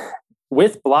then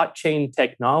with blockchain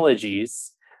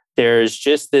technologies, there's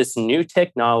just this new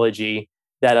technology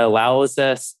that allows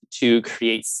us to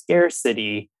create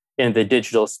scarcity in the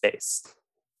digital space.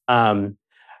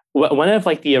 One of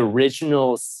like the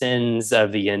original sins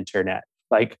of the internet,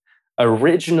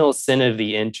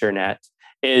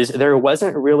 is there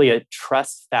wasn't really a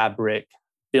trust fabric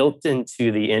built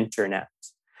into the internet.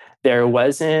 There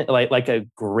wasn't like a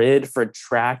grid for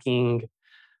tracking,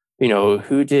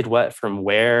 who did what from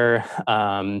where.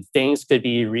 Things could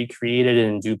be recreated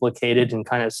and duplicated and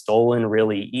kind of stolen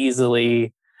really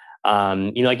easily.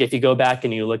 Like if you go back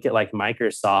and you look at like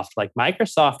Microsoft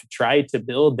tried to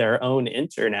build their own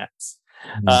internet.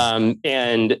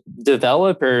 And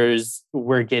developers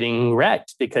were getting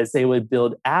wrecked because they would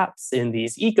build apps in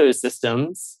these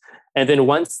ecosystems. And then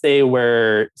once they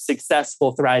were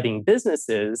successful, thriving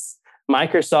businesses,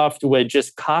 Microsoft would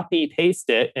just copy paste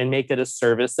it and make it a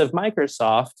service of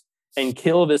Microsoft and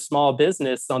kill the small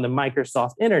business on the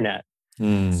Microsoft internet.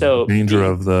 So danger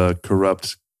of the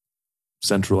corrupt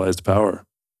centralized power.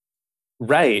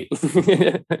 Right.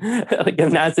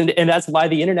 and that's why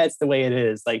the internet's the way it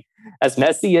is. Like as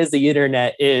messy as the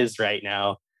internet is right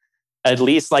now, at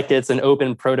least like it's an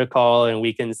open protocol and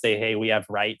we can say, hey, we have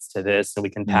rights to this and we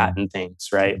can patent things,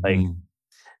 right? Like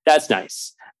that's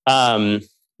nice.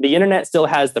 The internet still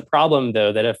has the problem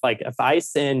though, that if I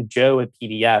send Joe a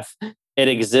PDF, it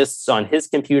exists on his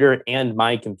computer and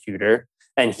my computer,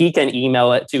 and he can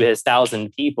email it to his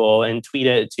 1,000 people and tweet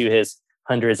it to his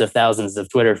hundreds of thousands of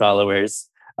Twitter followers.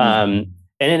 And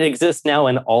it exists now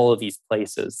in all of these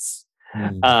places.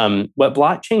 What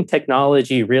blockchain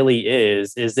technology really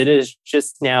is it is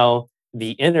just now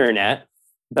the internet,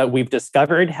 but we've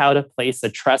discovered how to place a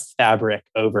trust fabric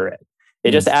over it. It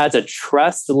just adds a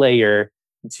trust layer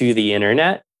to the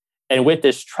internet. And with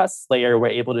this trust layer, we're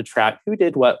able to track who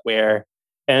did what, where.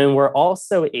 And we're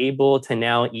also able to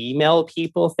now email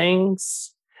people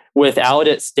things without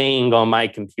it staying on my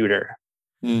computer.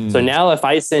 So now if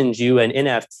I send you an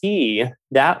NFT,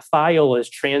 that file is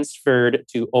transferred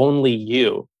to only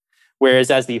you. Whereas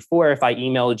as before, if I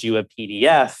emailed you a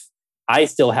PDF, I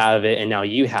still have it and now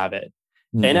you have it.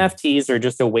 NFTs are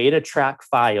just a way to track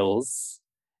files,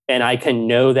 and I can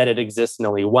know that it exists in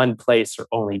only one place or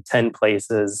only 10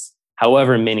 places,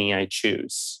 however many I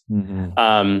choose.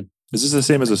 Is this the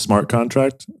same as a smart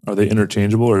contract? Are they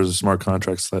interchangeable, or is a smart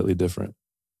contract slightly different?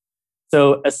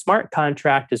 So a smart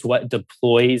contract is what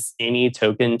deploys any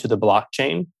token to the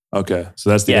blockchain. Okay. So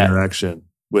that's the interaction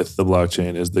with the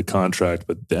blockchain is the contract,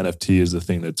 but the NFT is the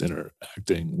thing that's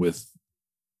interacting with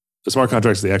the smart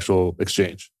contract is the actual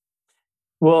exchange.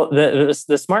 Well,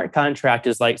 the smart contract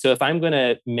is like, so if I'm going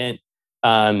to mint,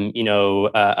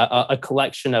 a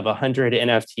collection of 100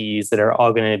 NFTs that are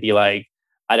all going to be like,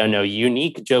 I don't know,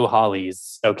 unique Joe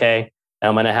Hollies. Okay.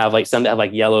 I'm going to have like some that have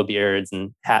like yellow beards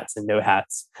and hats and no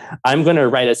hats. I'm going to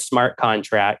write a smart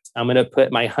contract. I'm going to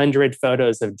put my 100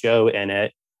 photos of Joe in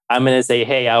it. I'm going to say,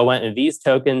 hey, I want these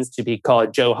tokens to be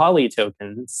called Joe Holly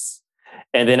tokens.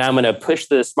 And then I'm going to push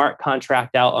the smart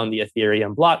contract out on the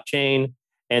Ethereum blockchain.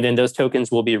 And then those tokens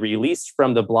will be released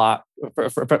from the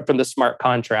from the smart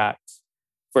contract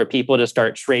for people to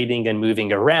start trading and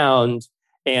moving around.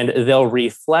 And they'll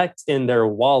reflect in their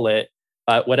wallet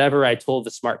whatever I told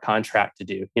the smart contract to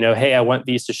do. Hey, I want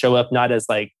these to show up not as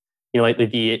like, like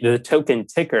the token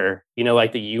ticker,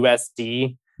 like the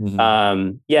USD.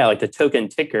 Like the token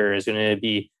ticker is going to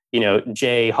be,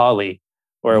 J Holly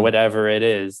or whatever it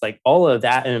is. Like all of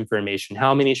that information,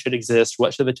 how many should exist?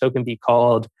 What should the token be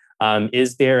called?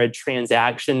 Is there a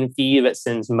transaction fee that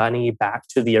sends money back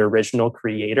to the original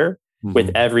creator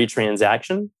with every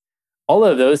transaction? All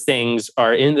of those things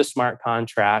are in the smart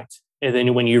contract. And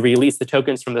then when you release the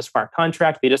tokens from the smart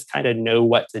contract, they just kind of know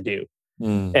what to do.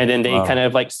 And then they kind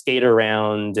of like skate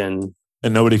around and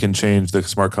nobody can change the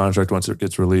smart contract once it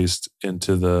gets released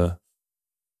into the...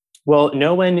 Well,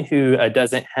 no one who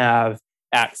doesn't have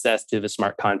access to the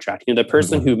smart contract. The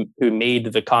person who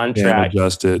made the contract... Can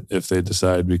adjust it if they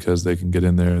decide because they can get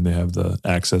in there and they have the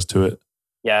access to it.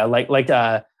 Yeah, like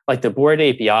the Bored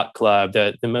Ape Yacht Club,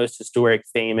 the most historic,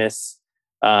 famous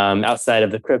outside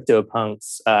of the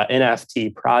CryptoPunks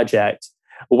NFT project.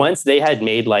 Once they had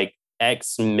made like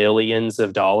X millions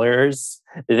of dollars,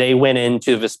 they went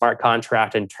into the smart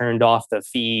contract and turned off the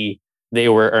fee they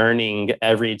were earning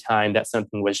every time that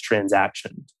something was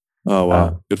transactioned. Oh,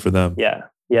 wow. Good for them. Yeah,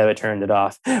 they turned it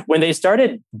off. When they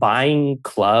started buying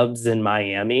clubs in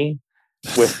Miami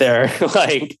with their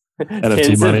like NFT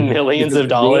tens money. of millions of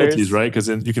dollars. Royalties, right? Because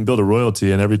then you can build a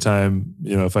royalty, and every time,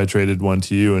 if I traded one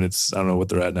to you and it's, I don't know what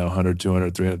they're at now, $100,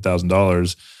 $200,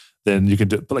 $300,000, then you can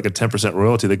put like a 10%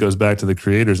 royalty that goes back to the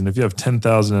creators. And if you have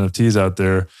 10,000 NFTs out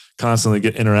there constantly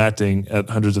interacting at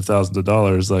hundreds of thousands of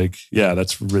dollars, like, yeah,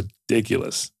 that's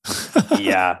ridiculous.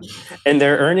 Yeah. And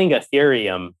they're earning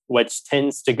Ethereum, which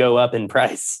tends to go up in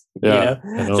price. Yeah.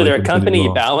 So their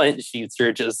company balance sheets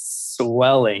are just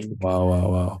swelling.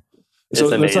 Wow. So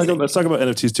let's talk about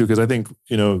NFTs too, because I think,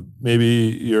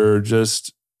 maybe you're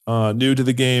just new to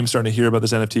the game, starting to hear about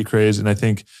this NFT craze. And I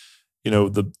think,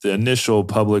 the initial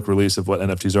public release of what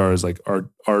NFTs are is like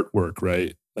artwork,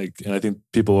 right? Like, and I think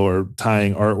people are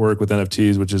tying artwork with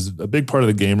NFTs, which is a big part of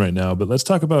the game right now. But let's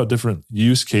talk about different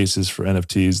use cases for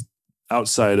NFTs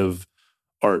outside of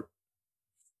art.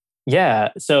 Yeah.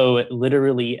 So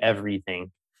literally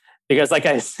everything. Because like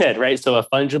I said, right? So a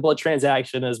fungible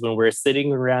transaction is when we're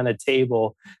sitting around a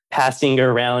table, passing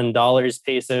around dollars,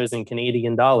 pesos, and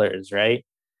Canadian dollars, right?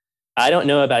 I don't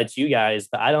know about you guys,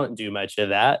 but I don't do much of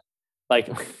that. Like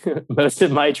most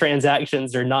of my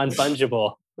transactions are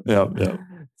non-fungible. Yeah.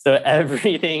 So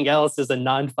everything else is a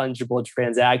non-fungible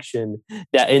transaction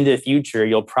that in the future,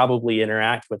 you'll probably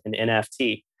interact with an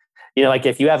NFT. Like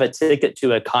if you have a ticket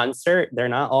to a concert, they're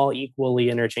not all equally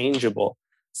interchangeable.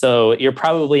 So you're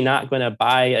probably not going to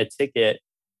buy a ticket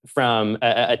from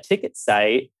a ticket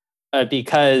site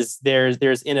because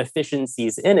there's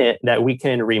inefficiencies in it that we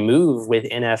can remove with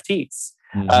NFTs.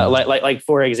 Like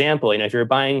for example, if you're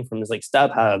buying from like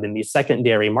StubHub and these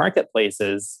secondary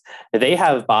marketplaces, they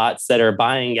have bots that are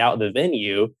buying out the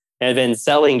venue and then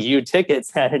selling you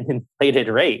tickets at an inflated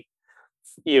rate.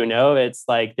 It's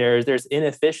like there's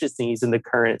inefficiencies in the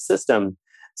current system.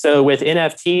 So with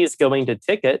NFTs going to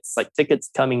tickets, like tickets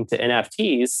coming to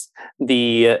NFTs,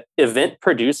 the event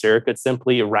producer could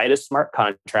simply write a smart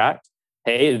contract.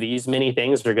 Hey, these many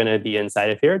things are going to be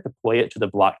inside of here, deploy it to the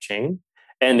blockchain.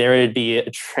 And there would be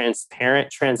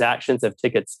transparent transactions of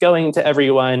tickets going to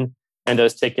everyone. And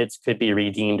those tickets could be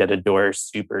redeemed at a door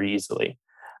super easily.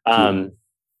 Um,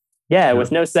 yeah,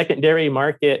 with no secondary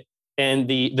market and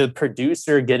the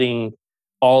producer getting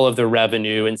all of the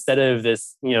revenue instead of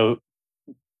this,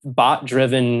 bot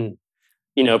driven,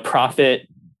 profit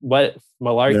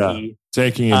malarkey.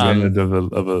 Taking advantage of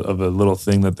a little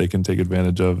thing that they can take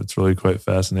advantage of. It's really quite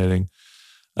fascinating.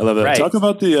 I love that. Right. Talk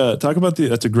about the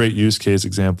that's a great use case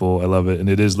example. I love it. And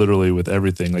it is literally with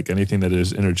everything, like anything that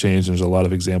is interchanged. There's a lot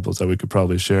of examples that we could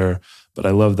probably share, but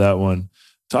I love that one.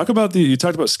 Talk about you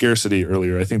talked about scarcity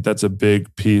earlier. I think that's a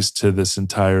big piece to this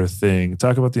entire thing.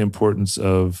 Talk about the importance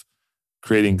of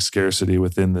creating scarcity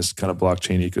within this kind of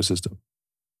blockchain ecosystem.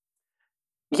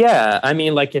 Yeah, I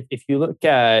mean, like if you look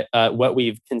at what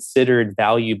we've considered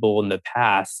valuable in the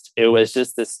past, it was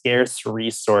just the scarce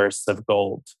resource of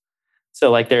gold. So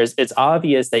like it's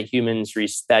obvious that humans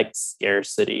respect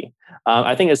scarcity.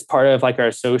 I think it's part of like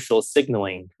our social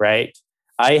signaling, right?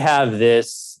 I have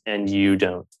this and you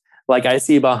don't. Like I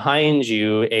see behind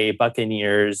you a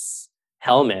Buccaneers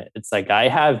helmet. It's like, I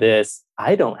have this,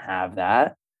 I don't have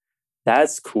that.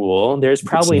 That's cool. There's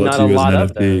probably not a lot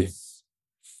of those.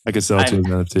 I could sell it to an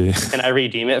NFT. Can I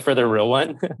redeem it for the real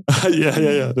one?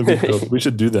 Yeah. That'd be cool. We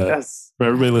should do that. Yes. For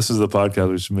everybody listens to the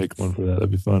podcast, we should make one for that. That'd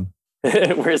be fun.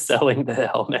 We're selling the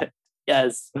helmet.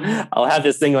 Yes. I'll have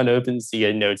this thing on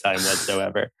OpenSea in no time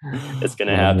whatsoever. It's going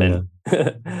to happen.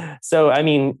 So, I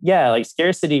mean, yeah, like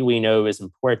scarcity we know is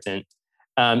important.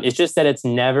 It's just that it's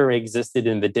never existed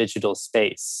in the digital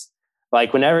space.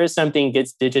 Like whenever something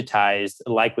gets digitized,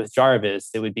 like with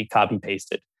Jarvis, it would be copy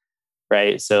pasted.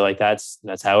 Right. So like that's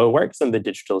how it works in the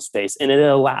digital space. And it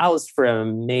allows for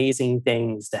amazing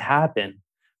things to happen.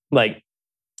 Like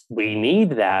we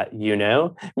need that,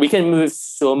 we can move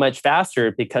so much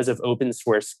faster because of open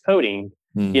source coding.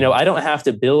 I don't have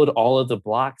to build all of the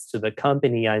blocks to the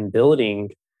company I'm building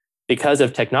because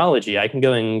of technology. I can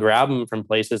go and grab them from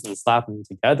places and slap them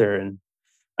together, and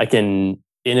I can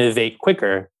innovate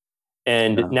quicker.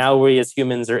 And now we as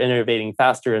humans are innovating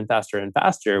faster and faster and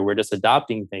faster. We're just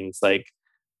adopting things like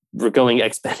we're going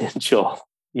exponential,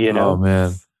 Oh,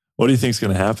 man. What do you think is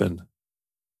going to happen?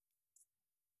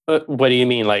 What do you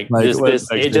mean? Like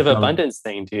this age of abundance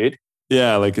thing, dude?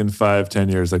 Yeah, like in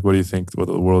 5-10 years, like what do you think what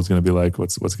the world's going to be like?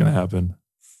 What's going to happen?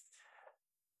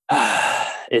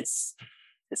 It's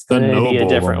going to be a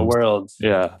different world.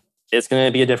 Yeah. It's going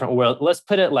to be a different world. Let's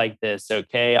put it like this,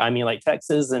 okay? I mean, like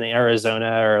Texas and Arizona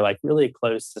are like really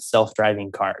close to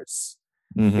self-driving cars.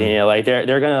 Mm-hmm. Like they're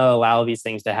going to allow these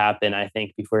things to happen, I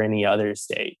think, before any other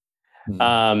state.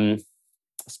 Mm-hmm.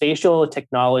 Spatial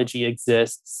technology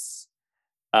exists.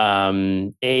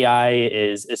 AI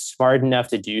is smart enough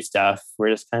to do stuff. We're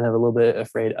just kind of a little bit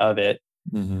afraid of it.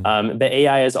 Mm-hmm. But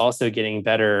AI is also getting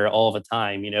better all the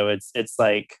time. It's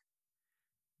like,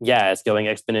 yeah, it's going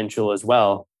exponential as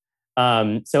well.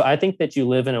 So I think that you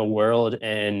live in a world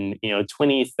in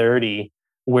 2030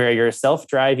 where your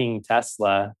self-driving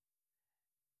Tesla,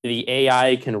 the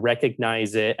AI can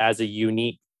recognize it as a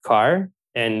unique car,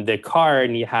 and the car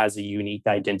has a unique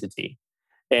identity.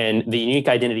 And the unique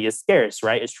identity is scarce,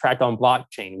 right? It's tracked on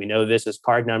blockchain. We know this is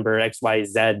card number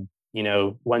XYZ,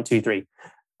 1, 2, 3.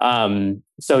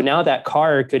 So now that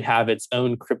car could have its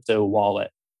own crypto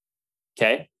wallet.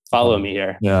 Okay. Follow me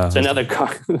here. Yeah. So now the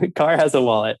car has a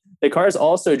wallet. The car is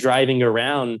also driving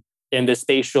around in the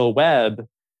spatial web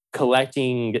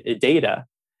collecting data.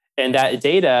 And that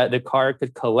data, the car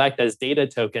could collect as data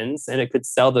tokens, and it could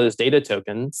sell those data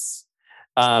tokens.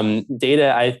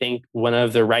 Data, I think one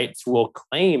of the rights we'll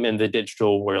claim in the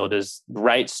digital world is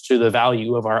rights to the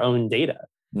value of our own data.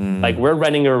 Like we're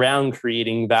running around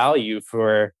creating value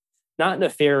for not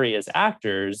nefarious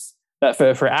actors, but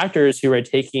for actors who are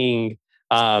taking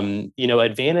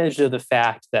advantage of the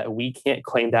fact that we can't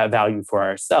claim that value for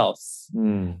ourselves.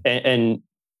 And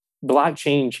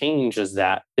blockchain changes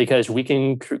that because we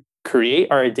can create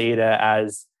our data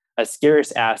as a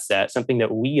scarce asset, something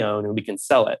that we own, and we can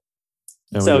sell it.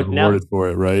 And so we get rewarded for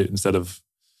it, right? Instead of,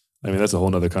 that's a whole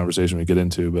nother conversation we get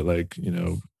into, but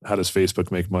how does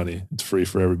Facebook make money? It's free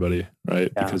for everybody,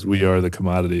 right? Yeah. Because we are the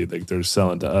commodity. Like they're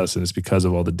selling to us, and it's because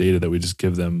of all the data that we just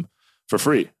give them for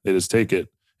free. They just take it.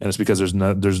 And it's because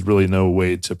there's really no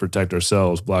way to protect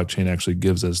ourselves. Blockchain actually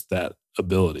gives us that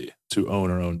ability to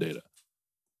own our own data.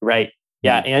 Right.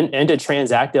 Yeah. And to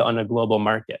transact it on a global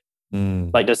market,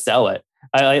 like to sell it.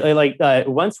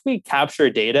 Once we capture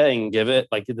data and give it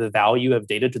like the value of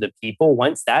data to the people,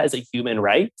 once that is a human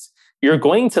right, you're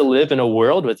going to live in a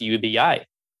world with UBI.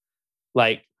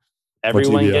 Like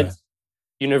everyone gets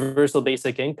universal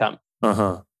basic income.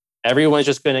 Everyone's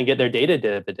just going to get their data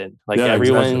dividend.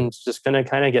 Everyone's just going to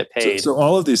kind of get paid. So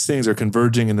all of these things are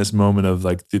converging in this moment of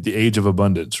like the age of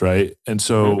abundance, right? And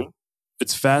so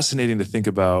it's fascinating to think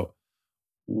about,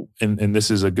 and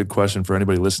this is a good question for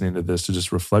anybody listening to this to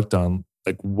just reflect on,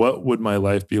 like, what would my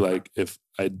life be like if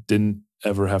I didn't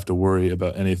ever have to worry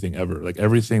about anything ever? Like,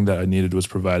 everything that I needed was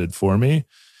provided for me.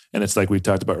 And it's like we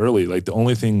talked about early, like the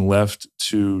only thing left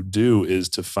to do is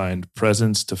to find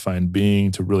presence, to find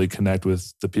being, to really connect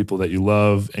with the people that you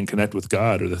love and connect with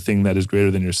God or the thing that is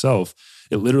greater than yourself.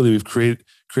 It literally, we've created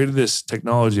this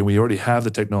technology, and we already have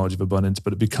the technology of abundance,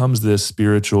 but it becomes this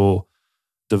spiritual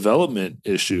development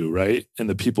issue, right? And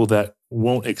the people that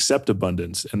won't accept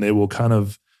abundance, and they will kind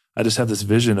of, I just have this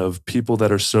vision of people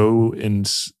that are so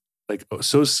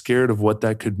scared of what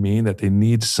that could mean, that they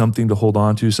need something to hold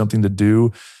on to, something to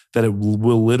do, that it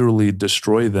will literally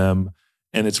destroy them.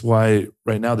 And it's why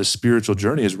right now the spiritual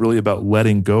journey is really about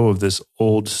letting go of this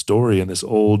old story and this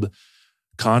old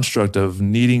construct of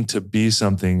needing to be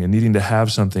something and needing to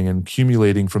have something and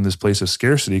accumulating from this place of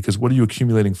scarcity. Because what are you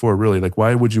accumulating for, really? Like,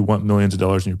 why would you want millions of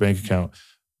dollars in your bank account?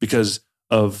 Because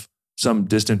of some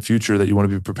distant future that you want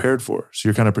to be prepared for. So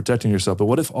you're kind of protecting yourself. But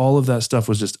what if all of that stuff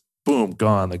was just boom,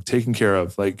 gone, like taken care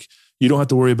of? Like, you don't have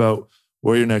to worry about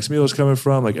where your next meal is coming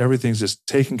from. Like, everything's just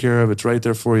taken care of. It's right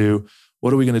there for you.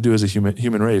 What are we going to do as a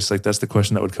human race? Like, that's the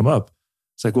question that would come up.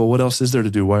 It's like, well, what else is there to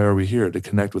do? Why are we here? To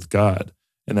connect with God.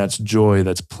 And that's joy,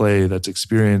 that's play, that's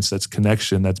experience, that's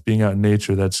connection, that's being out in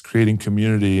nature, that's creating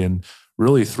community and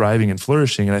really thriving and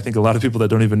flourishing. And I think a lot of people that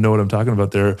don't even know what I'm talking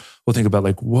about there will think about,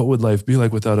 like, what would life be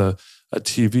like without a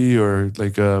TV, or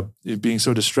like being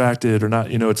so distracted or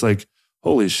not? You know, it's like,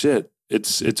 holy shit.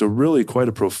 It's a really quite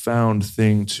a profound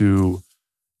thing to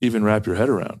even wrap your head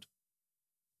around.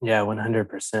 Yeah,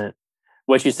 100%.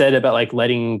 What you said about like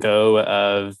letting go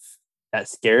of that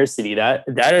scarcity,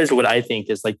 that is what I think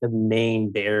is like the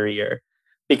main barrier.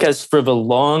 Because for the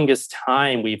longest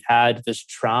time, we've had this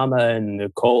trauma in the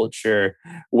culture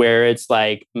where it's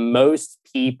like most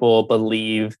people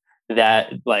believe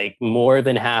that like more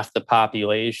than half the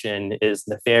population is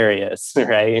nefarious,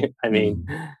 right? I mean,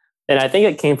 and I think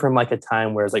it came from like a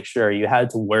time where it's like, sure, you had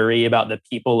to worry about the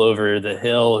people over the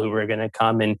hill who were going to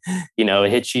come and, you know,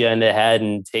 hit you in the head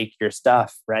and take your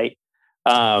stuff, right?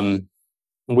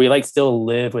 We like still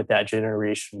live with that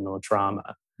generational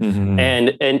trauma. Mm-hmm.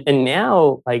 And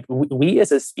now, like, we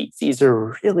as a species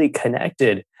are really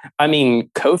connected. I mean,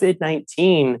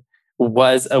 COVID-19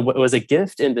 was a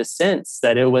gift in the sense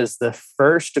that it was the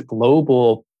first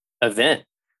global event.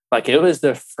 Like, it was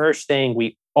the first thing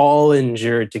we all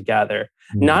endured together.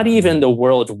 Mm-hmm. Not even the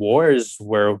world wars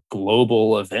were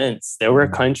global events. There were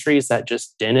countries that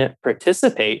just didn't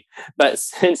participate. But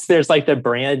since there's like the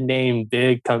brand name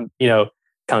big,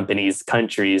 companies,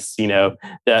 countries, you know,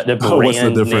 the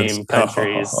brand name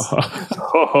countries.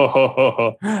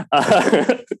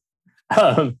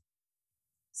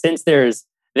 Since there's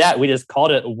that, we just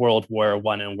called it World War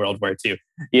I and World War II.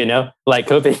 You know, like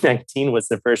COVID-19 was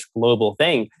the first global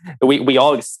thing. We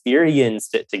all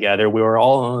experienced it together. We were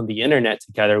all on the internet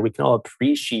together. We can all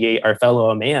appreciate our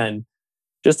fellow man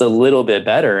just a little bit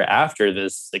better after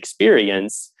this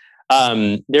experience.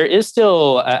 There is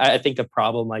still, I think, a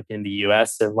problem like in the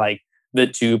US of like the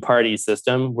two-party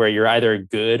system where you're either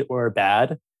good or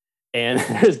bad. And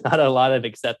there's not a lot of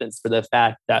acceptance for the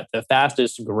fact that the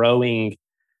fastest growing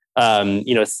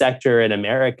sector in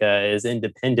America is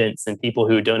independents and people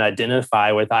who don't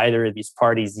identify with either of these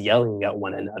parties yelling at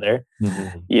one another.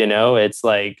 Mm-hmm. You know, it's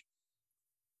like,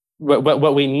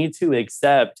 what we need to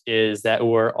accept is that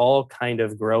we're all kind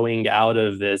of growing out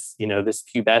of this, you know, this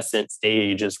pubescent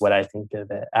stage is what I think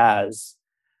of it as.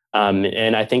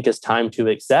 And I think it's time to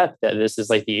accept that this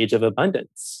is like the age of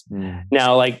abundance.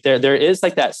 Now, like there is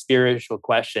like that spiritual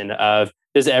question of,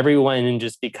 does everyone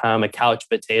just become a couch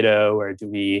potato, or do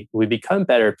we become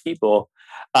better people?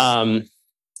 My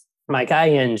guy,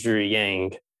 Andrew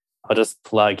Yang, I'll just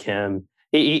plug him.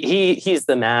 He's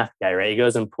the math guy, right? He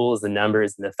goes and pulls the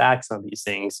numbers and the facts on these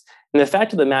things. And the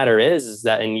fact of the matter is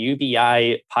that in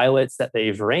UBI pilots that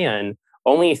they've ran,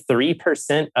 only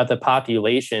 3% of the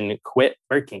population quit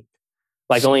working.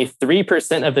 Like, only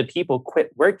 3% of the people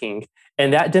quit working.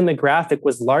 And that demographic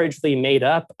was largely made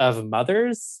up of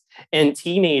mothers and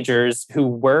teenagers who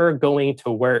were going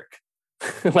to work.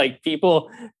 Like,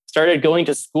 people started going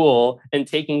to school and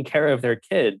taking care of their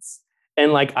kids.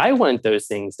 And like, I want those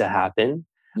things to happen.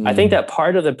 I think that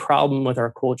part of the problem with our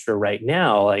culture right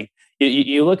now, like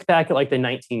you look back at like the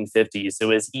 1950s, it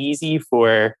was easy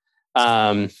for,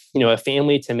 a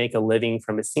family to make a living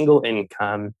from a single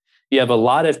income. You have a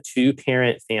lot of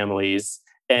two-parent families,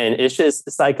 and it's just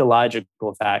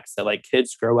psychological facts that like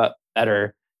kids grow up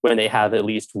better when they have at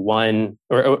least one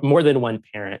or more than one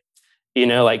parent. You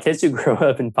know, like kids who grow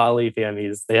up in poly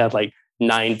families, they have like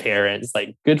 9 parents.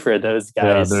 Like, good for those Yeah,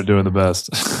 guys. they're doing the best.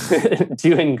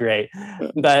 Doing great.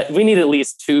 But we need at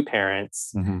least 2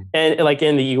 parents. Mm-hmm. And like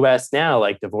in the US now,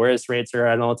 like divorce rates are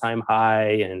at an all-time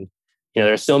high. And,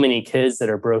 there's so many kids that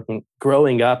are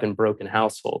growing up in broken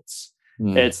households.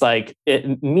 It's like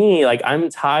I'm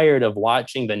tired of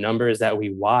watching the numbers that we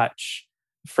watch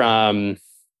from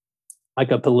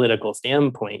like a political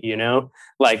standpoint,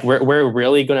 like we're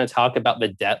really going to talk about the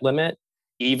debt limit,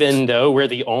 even though we're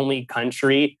the only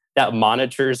country that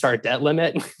monitors our debt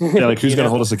limit. Yeah, like who's going to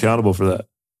hold us accountable for that?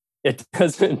 It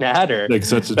doesn't matter. Like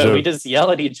such a but joke. We just yell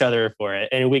at each other for it,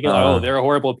 and we go, they're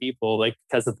horrible people, like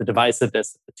because of the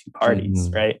divisiveness of the 2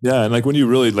 parties, right? Yeah, and like when you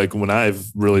really when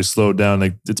I've really slowed down,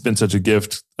 like it's been such a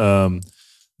gift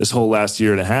this whole last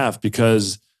year and a half,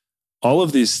 because all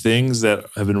of these things that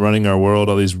have been running our world,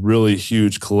 all these really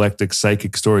huge collective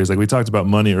psychic stories, like we talked about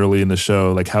money early in the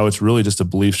show, like how it's really just a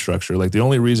belief structure. Like the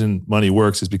only reason money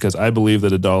works is because I believe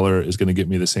that $1 is going to get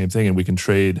me the same thing, and we can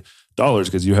trade dollars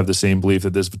because you have the same belief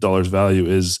that this dollar's value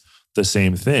is the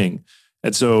same thing.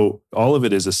 And so all of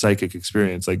it is a psychic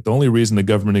experience. Like the only reason the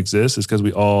government exists is because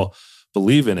we all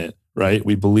believe in it, right?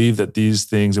 We believe that these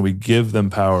things, and we give them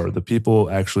power. The people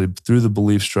actually, through the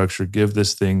belief structure, give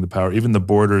this thing the power. Even the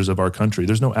borders of our country,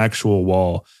 there's no actual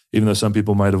wall, even though some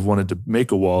people might have wanted to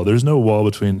make a wall. There's no wall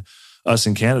between us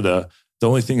and Canada. The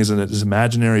only thing is this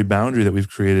imaginary boundary that we've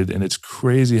created, and it's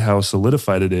crazy how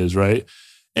solidified it is, right?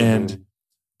 And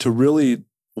to really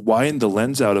widen the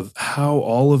lens out of how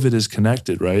all of it is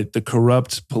connected, right? The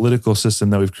corrupt political system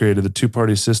that we've created, the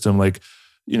 2-party system, like,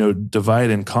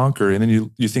 divide and conquer. And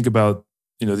then you think about,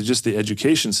 just the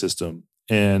education system.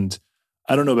 And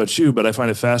I don't know about you, but I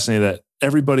find it fascinating that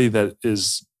everybody that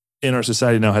is in our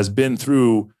society now has been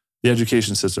through the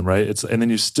education system, right? And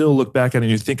then you still look back at it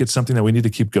and you think it's something that we need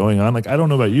to keep going on. Like, I don't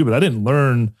know about you, but I didn't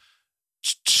learn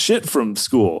shit from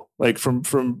school, like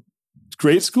from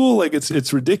grade school. Like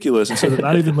it's ridiculous. And so to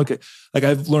not even look at, like,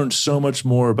 I've learned so much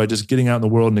more by just getting out in the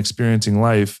world and experiencing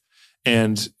life.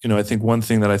 And, I think one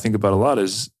thing that I think about a lot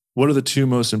is, what are the 2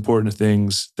 most important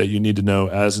things that you need to know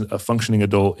as a functioning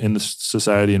adult in the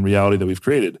society and reality that we've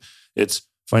created? It's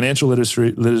financial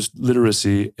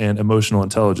literacy and emotional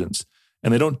intelligence.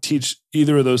 And they don't teach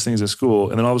either of those things at school.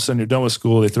 And then all of a sudden you're done with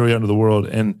school, they throw you out into the world.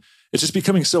 And it's just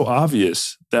becoming so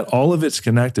obvious that all of it's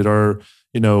connected. Our,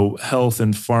 health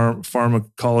and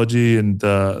pharmacology and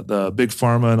the big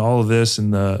pharma and all of this,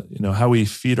 and the, how we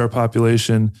feed our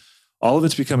population, all of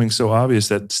it's becoming so obvious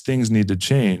that things need to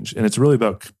change. And it's really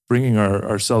about bringing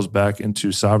ourselves back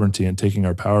into sovereignty and taking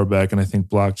our power back. And I think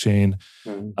blockchain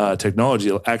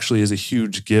technology actually is a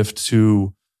huge gift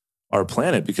to our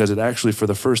planet, because it actually, for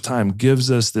the first time,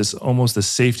 gives us this almost a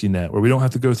safety net where we don't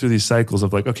have to go through these cycles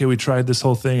of like, okay, we tried this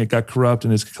whole thing, it got corrupt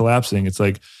and it's collapsing. It's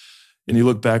like, and you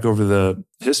look back over the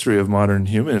history of modern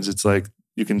humans, it's like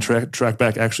you can track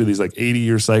back actually these like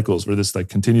 80-year cycles where this like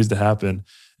continues to happen.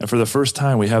 And for the first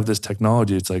time, we have this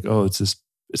technology. It's like, oh, it's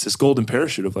this golden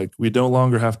parachute of like, we no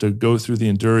longer have to go through the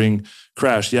enduring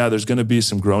crash. Yeah, there's going to be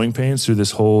some growing pains through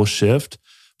this whole shift,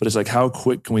 but it's like, how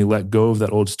quick can we let go of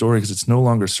that old story? Because it's no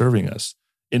longer serving us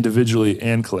individually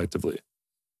and collectively.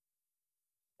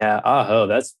 Yeah. Oh,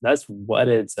 that's what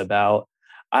it's about.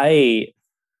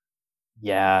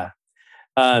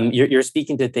 You're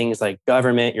speaking to things like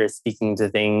government. You're speaking to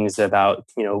things about,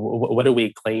 what do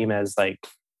we claim as like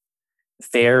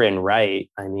fair and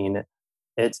right? I mean,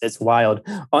 it's wild.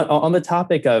 On the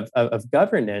topic of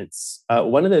governance,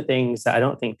 one of the things that I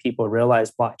don't think people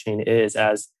realize blockchain is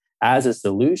as a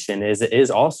solution is it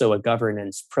is also a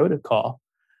governance protocol.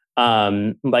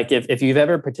 Like if you've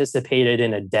ever participated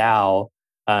in a DAO,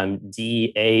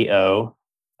 DAO,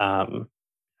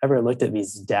 ever looked at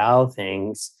these DAO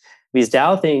things? These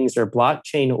DAO things are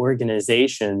blockchain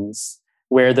organizations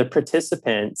where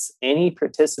any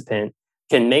participant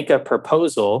can make a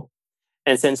proposal.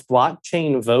 And since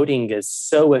blockchain voting is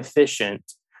so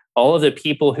efficient, all of the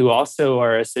people who also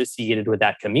are associated with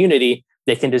that community,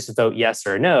 they can just vote yes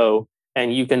or no.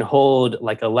 And you can hold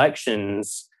like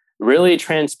elections really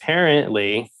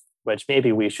transparently, which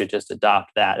maybe we should just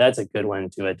adopt that. That's a good one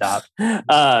to adopt.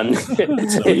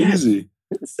 It's so easy.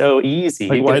 So easy.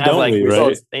 Like, you why can have don't like we,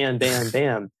 results, right?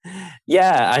 bam.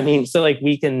 Yeah, I mean, so like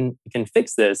we can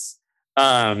fix this.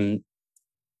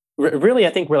 Really, I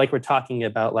think we're talking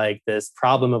about like this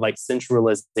problem of like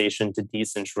centralization to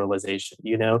decentralization.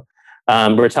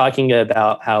 We're talking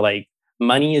about how like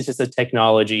money is just a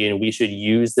technology, and we should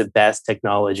use the best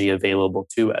technology available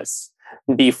to us.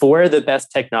 Before, the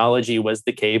best technology was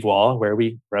the cave wall, where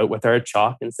we wrote with our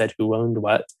chalk and said who owned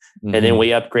what. Mm-hmm. And then we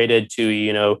upgraded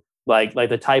to, like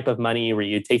the type of money where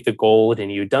you take the gold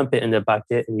and you dump it in the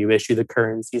bucket and you issue the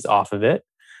currencies off of it.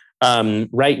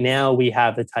 Right now, we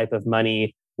have the type of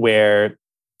money where,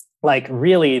 like,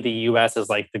 really the US is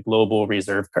like the global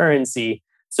reserve currency.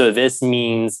 So this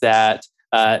means that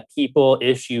people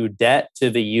issue debt to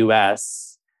the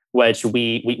US, which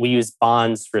we use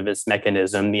bonds for this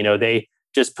mechanism. They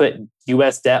just put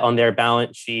US debt on their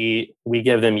balance sheet. We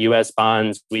give them US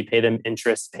bonds. We pay them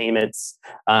interest payments.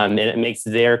 And it makes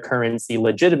their currency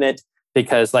legitimate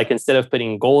because, like, instead of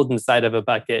putting gold inside of a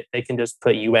bucket, they can just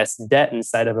put US debt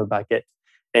inside of a bucket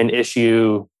and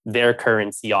issue their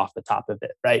currency off the top of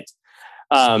it, right?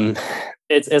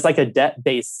 It's like a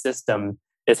debt-based system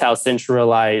is how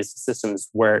centralized systems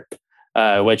work,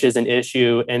 which is an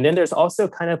issue. And then there's also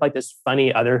kind of like this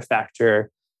funny other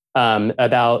factor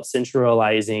about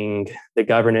centralizing the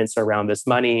governance around this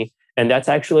money. And that's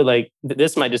actually like,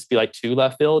 this might just be like too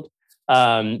left field,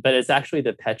 but it's actually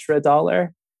the petrodollar.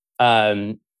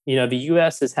 The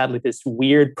US has had like this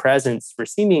weird presence for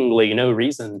seemingly no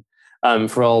reason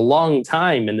for a long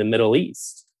time in the Middle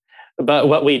East. But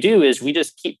what we do is we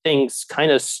just keep things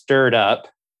kind of stirred up,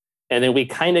 and then we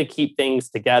kind of keep things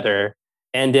together.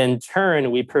 And in turn,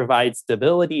 we provide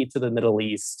stability to the Middle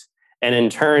East. And in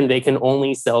turn, they can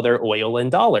only sell their oil in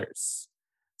dollars.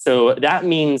 So that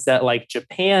means that, like,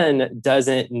 Japan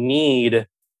doesn't need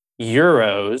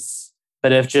euros.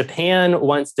 But if Japan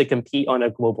wants to compete on a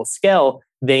global scale,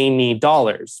 they need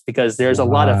dollars because there's a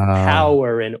lot of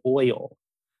power in oil,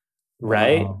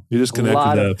 right? Wow. You just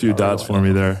connected a few dots for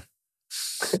me there.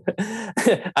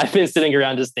 I've been sitting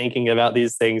around just thinking about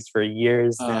these things for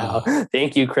years now.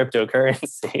 Thank you,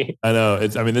 cryptocurrency. I know.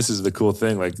 This is the cool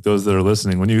thing. Like, those that are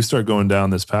listening, when you start going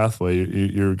down this pathway,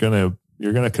 you're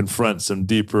gonna confront some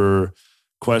deeper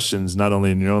questions, not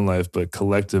only in your own life, but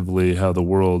collectively how the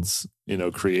world's,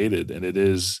 created. And it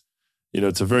is,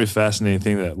 it's a very fascinating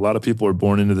thing that a lot of people are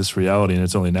born into this reality, and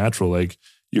it's only natural. Like,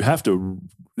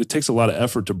 it takes a lot of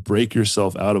effort to break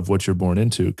yourself out of what you're born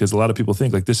into, because a lot of people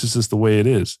think like, this is just the way it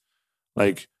is.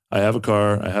 Like, I have a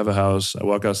car, I have a house, I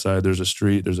walk outside, there's a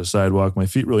street, there's a sidewalk. My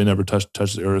feet really never touch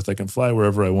the earth. I can fly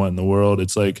wherever I want in the world.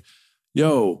 It's like,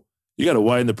 yo, you got to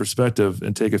widen the perspective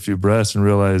and take a few breaths and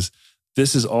realize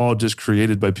this is all just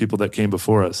created by people that came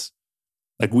before us.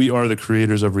 Like, we are the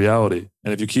creators of reality.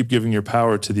 And if you keep giving your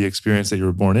power to the experience that you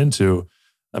were born into,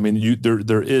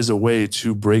 there is a way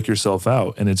to break yourself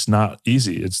out, and it's not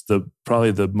easy. It's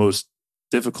probably the most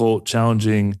difficult,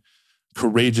 challenging,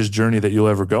 courageous journey that you'll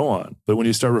ever go on. But when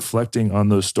you start reflecting on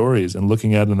those stories and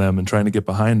looking at them and trying to get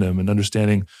behind them and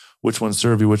understanding which ones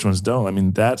serve you, which ones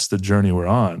don't, that's the journey we're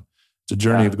on. It's a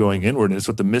journey of going inward. And it's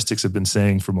what the mystics have been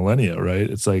saying for millennia, right?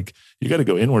 It's like, you got to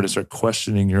go inward and start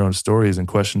questioning your own stories and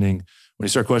when you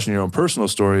start questioning your own personal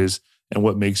stories and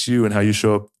what makes you and how you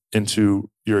show up into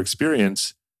your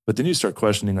experience. But then you start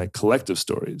questioning like collective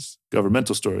stories,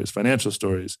 governmental stories, financial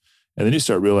stories. And then you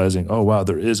start realizing, oh, wow,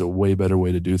 there is a way better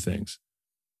way to do things.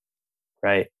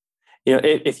 Right.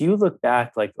 If you look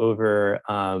back like over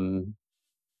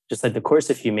just like the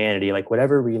course of humanity, like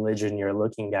whatever religion you're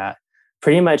looking at,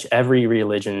 pretty much every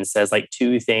religion says like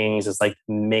two things as like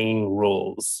main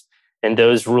rules. And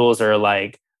those rules are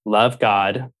like, love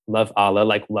God, love Allah,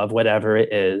 like love whatever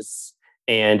it is,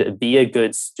 and be a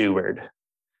good steward.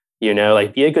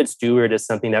 Like, be a good steward is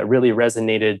something that really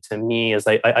resonated to me as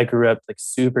I grew up like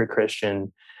super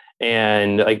Christian,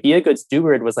 and like be a good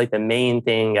steward was like the main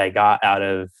thing I got out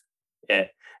of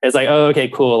it. It's like, oh, okay,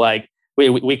 cool. Like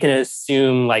we can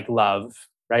assume like love,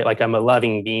 right? Like, I'm a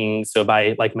loving being. So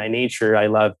by like my nature, I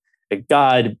love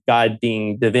God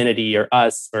being divinity or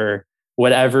us or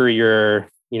whatever your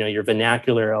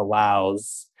vernacular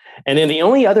allows. And then the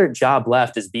only other job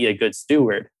left is be a good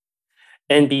steward.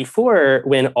 And before,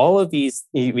 when all of these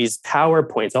power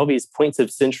points, all these points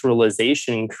of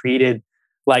centralization created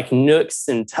like nooks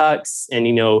and tucks and,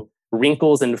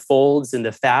 wrinkles and folds in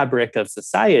the fabric of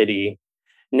society,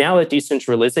 now at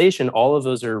decentralization, all of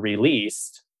those are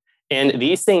released. And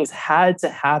these things had to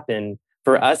happen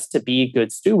for us to be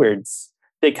good stewards.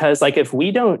 Because like, if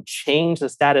we don't change the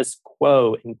status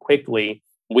quo and quickly,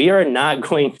 we are not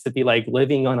going to be like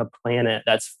living on a planet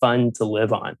that's fun to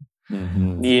live on.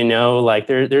 Mm-hmm. Like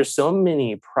there's so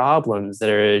many problems that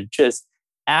are just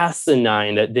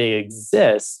asinine that they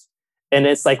exist. And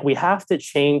it's like, we have to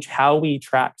change how we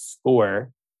track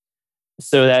score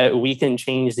so that we can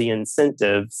change the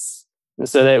incentives,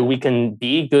 so that we can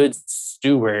be good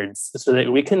stewards, so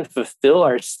that we can fulfill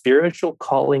our spiritual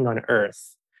calling on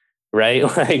earth. Right?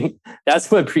 Like,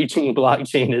 that's what preaching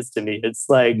blockchain is to me. It's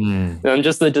like, I'm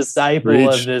just the disciple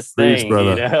of this thing,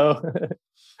 brother.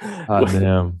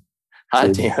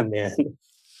 Hot damn, man.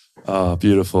 Oh,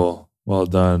 beautiful. Well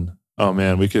done. Oh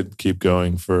man, we could keep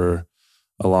going for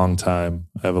a long time.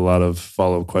 I have a lot of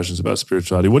follow-up questions about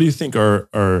spirituality. What do you think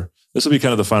are this will be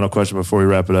kind of the final question before we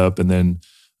wrap it up, and then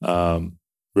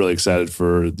really excited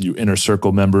for you inner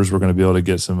circle members. We're going to be able to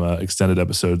get some extended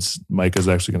episodes. Mike is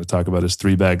actually going to talk about his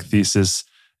 3-bag thesis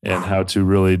and how to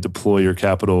really deploy your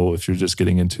capital if you're just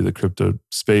getting into the crypto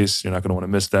space. You're not going to want to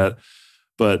miss that.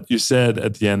 But you said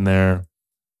at the end there,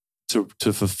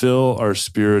 to fulfill our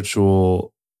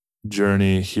spiritual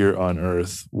journey here on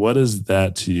earth, what is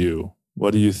that to you?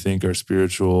 What do you think our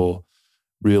spiritual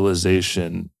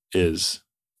realization is?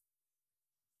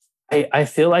 I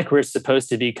feel like we're supposed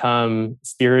to become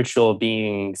spiritual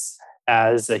beings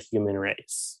as a human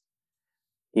race.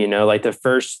 Like the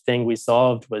first thing we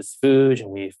solved was food,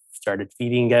 and we started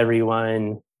feeding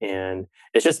everyone. And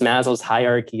it's just Maslow's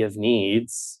hierarchy of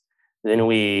needs. Then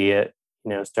we,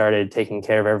 started taking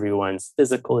care of everyone's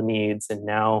physical needs. And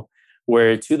now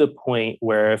we're to the point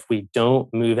where if we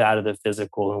don't move out of the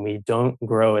physical and we don't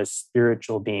grow as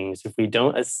spiritual beings, if we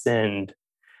don't ascend,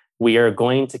 we are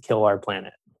going to kill our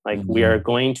planet. Like we are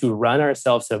going to run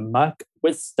ourselves amok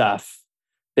with stuff,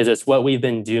 because it's what we've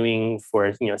been doing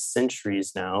for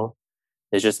centuries now,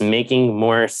 is just making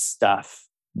more stuff.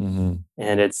 And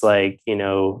it's like,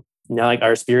 now like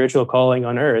our spiritual calling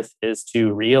on earth is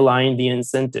to realign the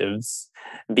incentives,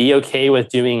 be okay with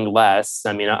doing less.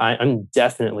 I mean, I'm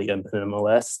definitely a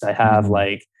minimalist. I have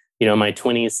my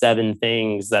 27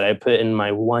 things that I put in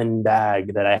my one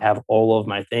bag that I have all of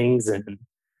my things in.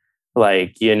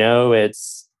 Like,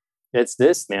 it's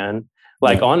this, man.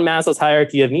 Like on Maslow's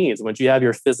hierarchy of needs, once you have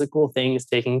your physical things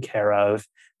taken care of,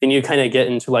 then you kind of get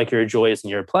into like your joys and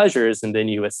your pleasures, and then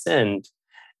you ascend.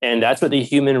 And that's what the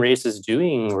human race is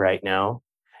doing right now.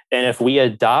 And if we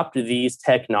adopt these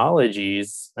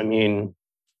technologies, I mean,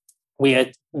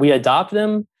 we adopt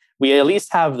them, we at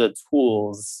least have the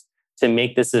tools to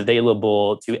make this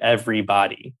available to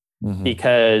everybody.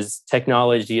 Because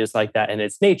technology is like that in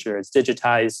its nature. It's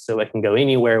digitized, so it can go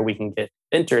anywhere. We can get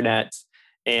internet.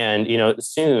 And,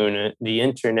 soon the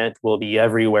internet will be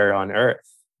everywhere on earth.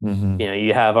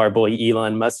 You have our boy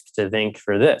Elon Musk to thank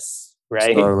for this,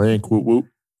 right? Starlink, whoop, whoop.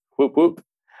 Whoop, whoop.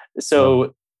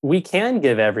 So we can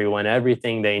give everyone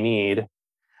everything they need.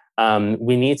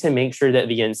 We need to make sure that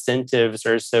the incentives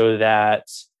are so that,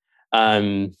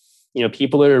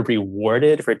 people are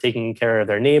rewarded for taking care of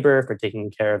their neighbor, for taking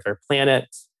care of their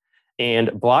planet. And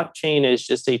blockchain is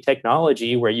just a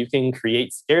technology where you can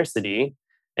create scarcity.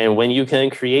 And when you can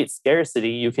create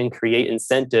scarcity, you can create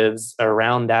incentives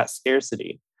around that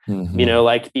scarcity.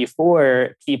 Like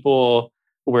before, people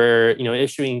were,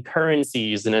 issuing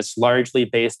currencies, and it's largely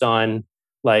based on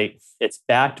like it's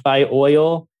backed by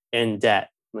oil and debt.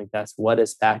 Like that's what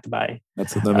it's backed by.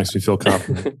 That makes me feel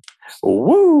confident.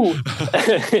 Woo!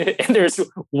 And there's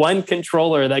one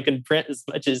controller that can print as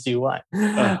much as you want.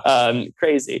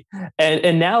 Crazy.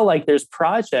 And now like there's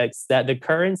projects that the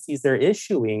currencies they're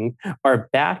issuing are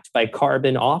backed by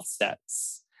carbon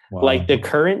offsets. Wow. Like the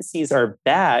currencies are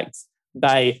backed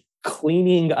by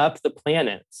cleaning up the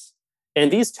planet.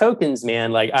 And these tokens,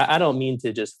 man, like I don't mean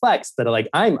to just flex, but like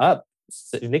I'm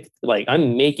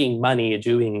making money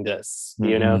doing this.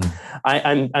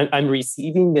 I'm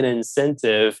receiving an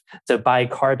incentive to buy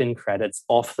carbon credits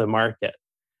off the market.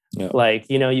 Like,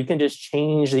 you can just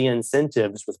change the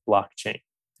incentives with blockchain.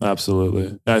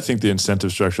 Absolutely. I think the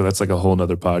incentive structure, that's like a whole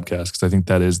nother podcast, because I think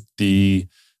that is the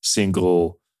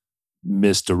single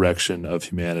misdirection of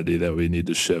humanity that we need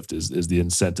to shift is the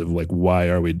incentive. Like, why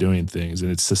are we doing things?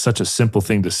 And it's such a simple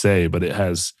thing to say, but it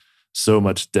has so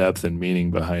much depth and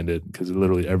meaning behind it, because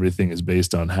literally everything is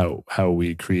based on how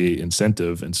we create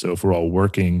incentive. And so if we're all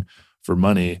working for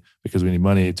money because we need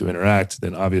money to interact,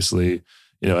 then obviously,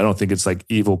 I don't think it's like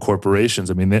evil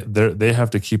corporations. I mean, they have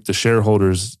to keep the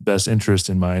shareholders' best interest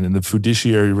in mind, and the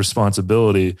fiduciary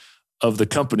responsibility of the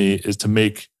company is to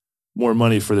make more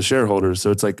money for the shareholders.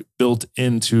 So it's like built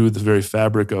into the very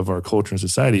fabric of our culture and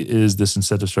society is this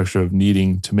incentive structure of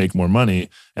needing to make more money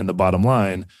and the bottom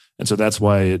line. And so that's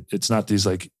why it's not these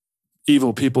like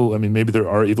evil people. I mean, maybe there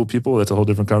are evil people. That's a whole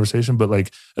different conversation. But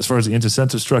like, as far as the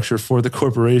incentive structure for the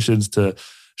corporations to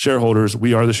shareholders,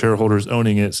 we are the shareholders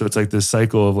owning it. So it's like this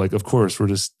cycle of like, of course, we're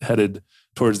just headed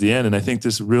towards the end. And I think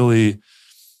it's really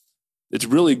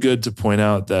good to point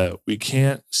out that we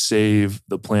can't save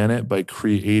the planet by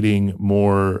creating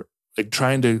more, like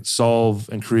trying to solve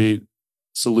and create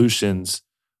solutions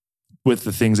with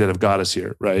the things that have got us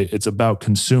here, right? It's about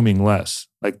consuming less.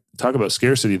 Like, talk about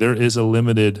scarcity. There is a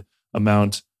limited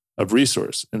amount of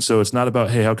resource. And so it's not about,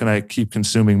 hey, how can I keep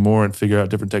consuming more and figure out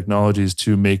different technologies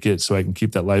to make it so I can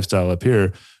keep that lifestyle up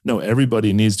here? No,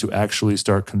 everybody needs to actually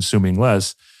start consuming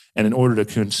less. And in order to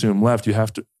consume left, you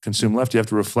have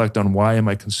to reflect on, why am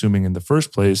I consuming in the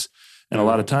first place? And a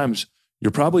lot of times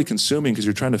you're probably consuming because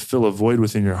you're trying to fill a void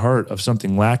within your heart of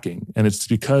something lacking. And it's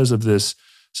because of this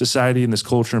society and this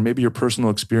culture, maybe your personal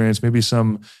experience, maybe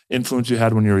some influence you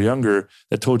had when you were younger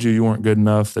that told you weren't good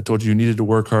enough, that told you needed to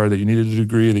work hard, that you needed a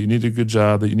degree, that you needed a good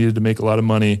job, that you needed to make a lot of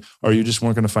money, or you just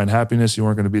weren't going to find happiness, you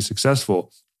weren't going to be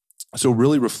successful. So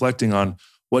really reflecting on,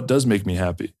 what does make me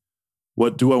happy?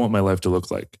 What do I want my life to look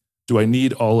like? Do I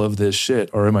need all of this shit,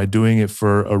 or am I doing it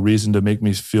for a reason to make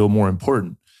me feel more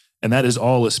important? And that is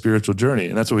all a spiritual journey.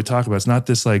 And that's what we talk about. It's not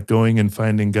this like going and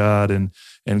finding God and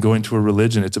going to a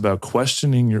religion. It's about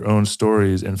questioning your own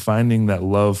stories and finding that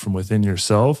love from within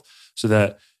yourself, so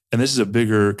that, and this is a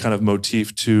bigger kind of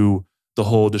motif to the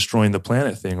whole destroying the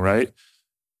planet thing, right?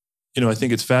 I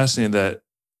think it's fascinating that,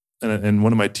 and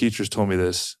one of my teachers told me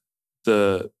this,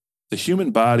 the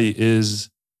human body is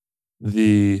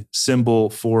the symbol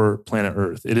for planet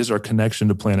Earth. It is our connection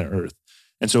to planet Earth.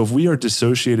 And so if we are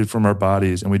dissociated from our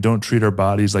bodies and we don't treat our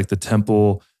bodies like the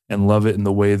temple and love it in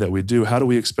the way that we do, how do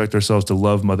we expect ourselves to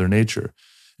love Mother Nature?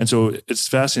 And so it's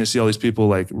fascinating to see all these people,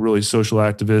 like really social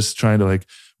activists, trying to like,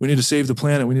 we need to save the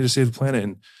planet. We need to save the planet.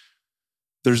 And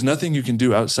there's nothing you can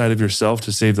do outside of yourself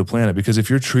to save the planet. Because if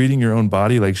you're treating your own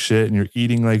body like shit and you're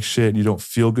eating like shit and you don't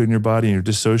feel good in your body and you're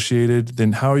dissociated,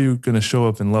 then how are you going to show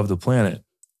up and love the planet?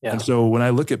 Yeah. And so when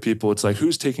I look at people, it's like,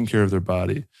 who's taking care of their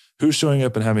body? Who's showing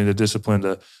up and having the discipline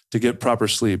to get proper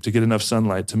sleep, to get enough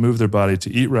sunlight, to move their body,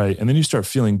 to eat right? And then you start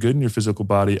feeling good in your physical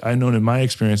body. I know in my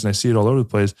experience, and I see it all over the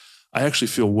place, I actually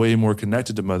feel way more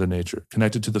connected to Mother Nature,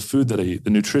 connected to the food that I eat, the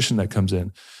nutrition that comes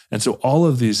in. And so all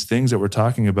of these things that we're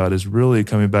talking about is really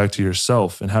coming back to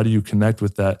yourself. And how do you connect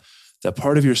with that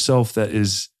part of yourself that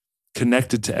is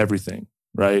connected to everything,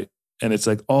 right? And it's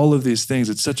like all of these things,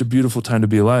 it's such a beautiful time to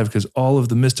be alive, because all of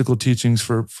the mystical teachings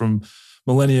from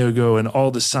millennia ago and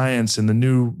all the science and the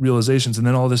new realizations and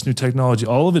then all this new technology,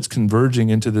 all of it's converging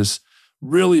into this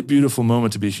really beautiful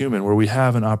moment to be human, where we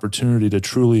have an opportunity to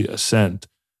truly ascend.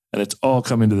 And it's all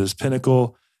coming to this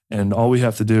pinnacle. And all we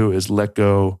have to do is let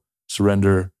go,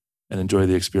 surrender, and enjoy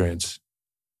the experience.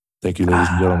 Thank you, ladies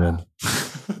and gentlemen.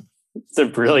 It's a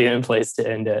brilliant place to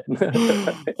end it.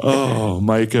 Oh,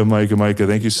 Micah,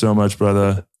 thank you so much,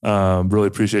 brother. Really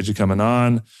appreciate you coming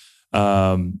on.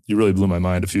 You really blew my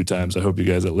mind a few times. I hope you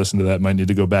guys that listen to that might need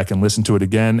to go back and listen to it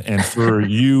again. And for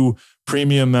you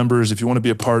premium members, if you want to be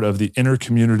a part of the inner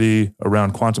community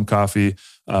around Quantum Coffee,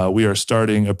 we are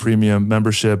starting a premium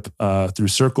membership through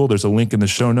Circle. There's a link in the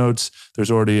show notes.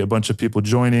 There's already a bunch of people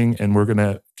joining, and we're going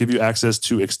to give you access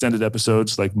to extended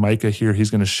episodes like Micah here. He's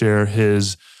going to share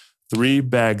his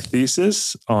 3-bag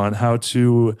thesis on how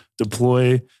to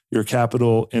deploy your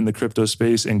capital in the crypto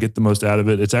space and get the most out of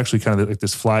it. It's actually kind of like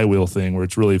this flywheel thing where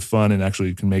it's really fun and actually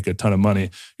you can make a ton of money.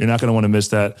 You're not going to want to miss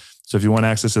that. So if you want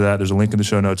access to that, there's a link in the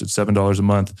show notes. It's $7 a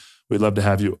month. We'd love to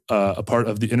have you a part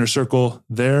of the inner circle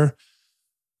there.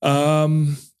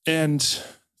 And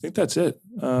I think that's it.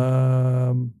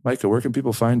 Micah, where can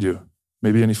people find you?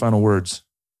 Maybe any final words?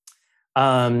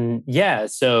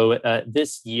 So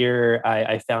this year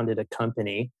I founded a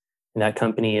company, and that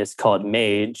company is called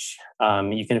Mage.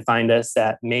 You can find us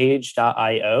at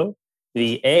mage.io.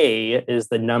 The A is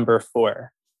the number 4.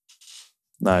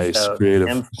 Nice. So creative.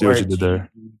 See what you did there.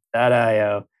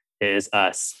 .io is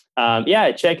us.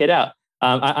 Check it out.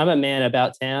 I'm a man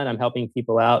about town. I'm helping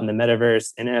people out in the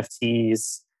metaverse,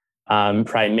 NFTs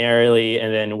primarily,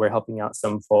 and then we're helping out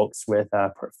some folks with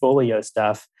portfolio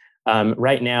stuff.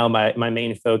 Right now, my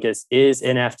main focus is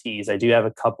NFTs. I do have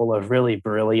a couple of really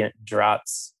brilliant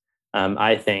drops,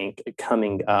 I think,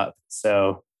 coming up.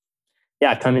 So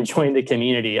come and join the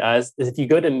community. If you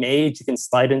go to Mage, you can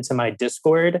slide into my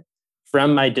Discord.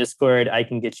 From my Discord, I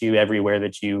can get you everywhere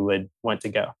that you would want to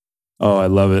go. Oh, I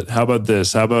love it. How about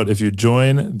this? How about if you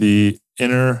join the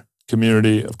inner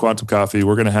community of Quantum Coffee,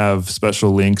 we're going to have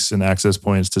special links and access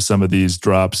points to some of these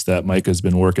drops that Micah's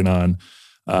been working on.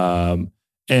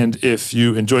 And if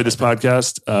you enjoyed this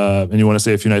podcast and you want to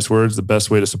say a few nice words, the best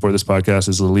way to support this podcast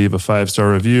is to leave a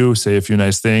 5-star review, say a few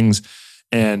nice things.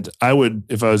 And I would,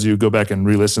 if I was you, go back and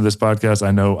re-listen to this podcast.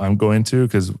 I know I'm going to,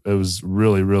 because it was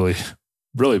really, really,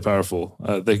 really powerful.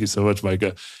 Thank you so much,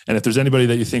 Micah. And if there's anybody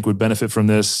that you think would benefit from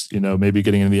this, maybe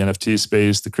getting into the NFT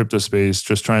space, the crypto space,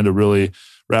 just trying to really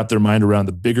wrap their mind around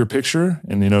the bigger picture.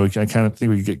 And, I kind of think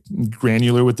we could get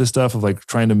granular with this stuff of like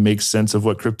trying to make sense of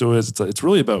what crypto is. It's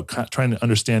really about trying to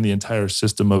understand the entire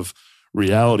system of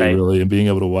reality, Right. really, and being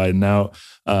able to widen out.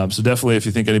 So definitely, if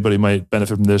you think anybody might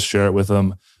benefit from this, share it with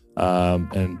them.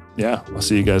 And yeah, I'll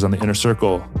see you guys on the inner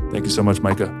circle. Thank you so much,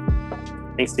 Micah.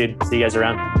 Thanks, dude. See you guys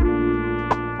around.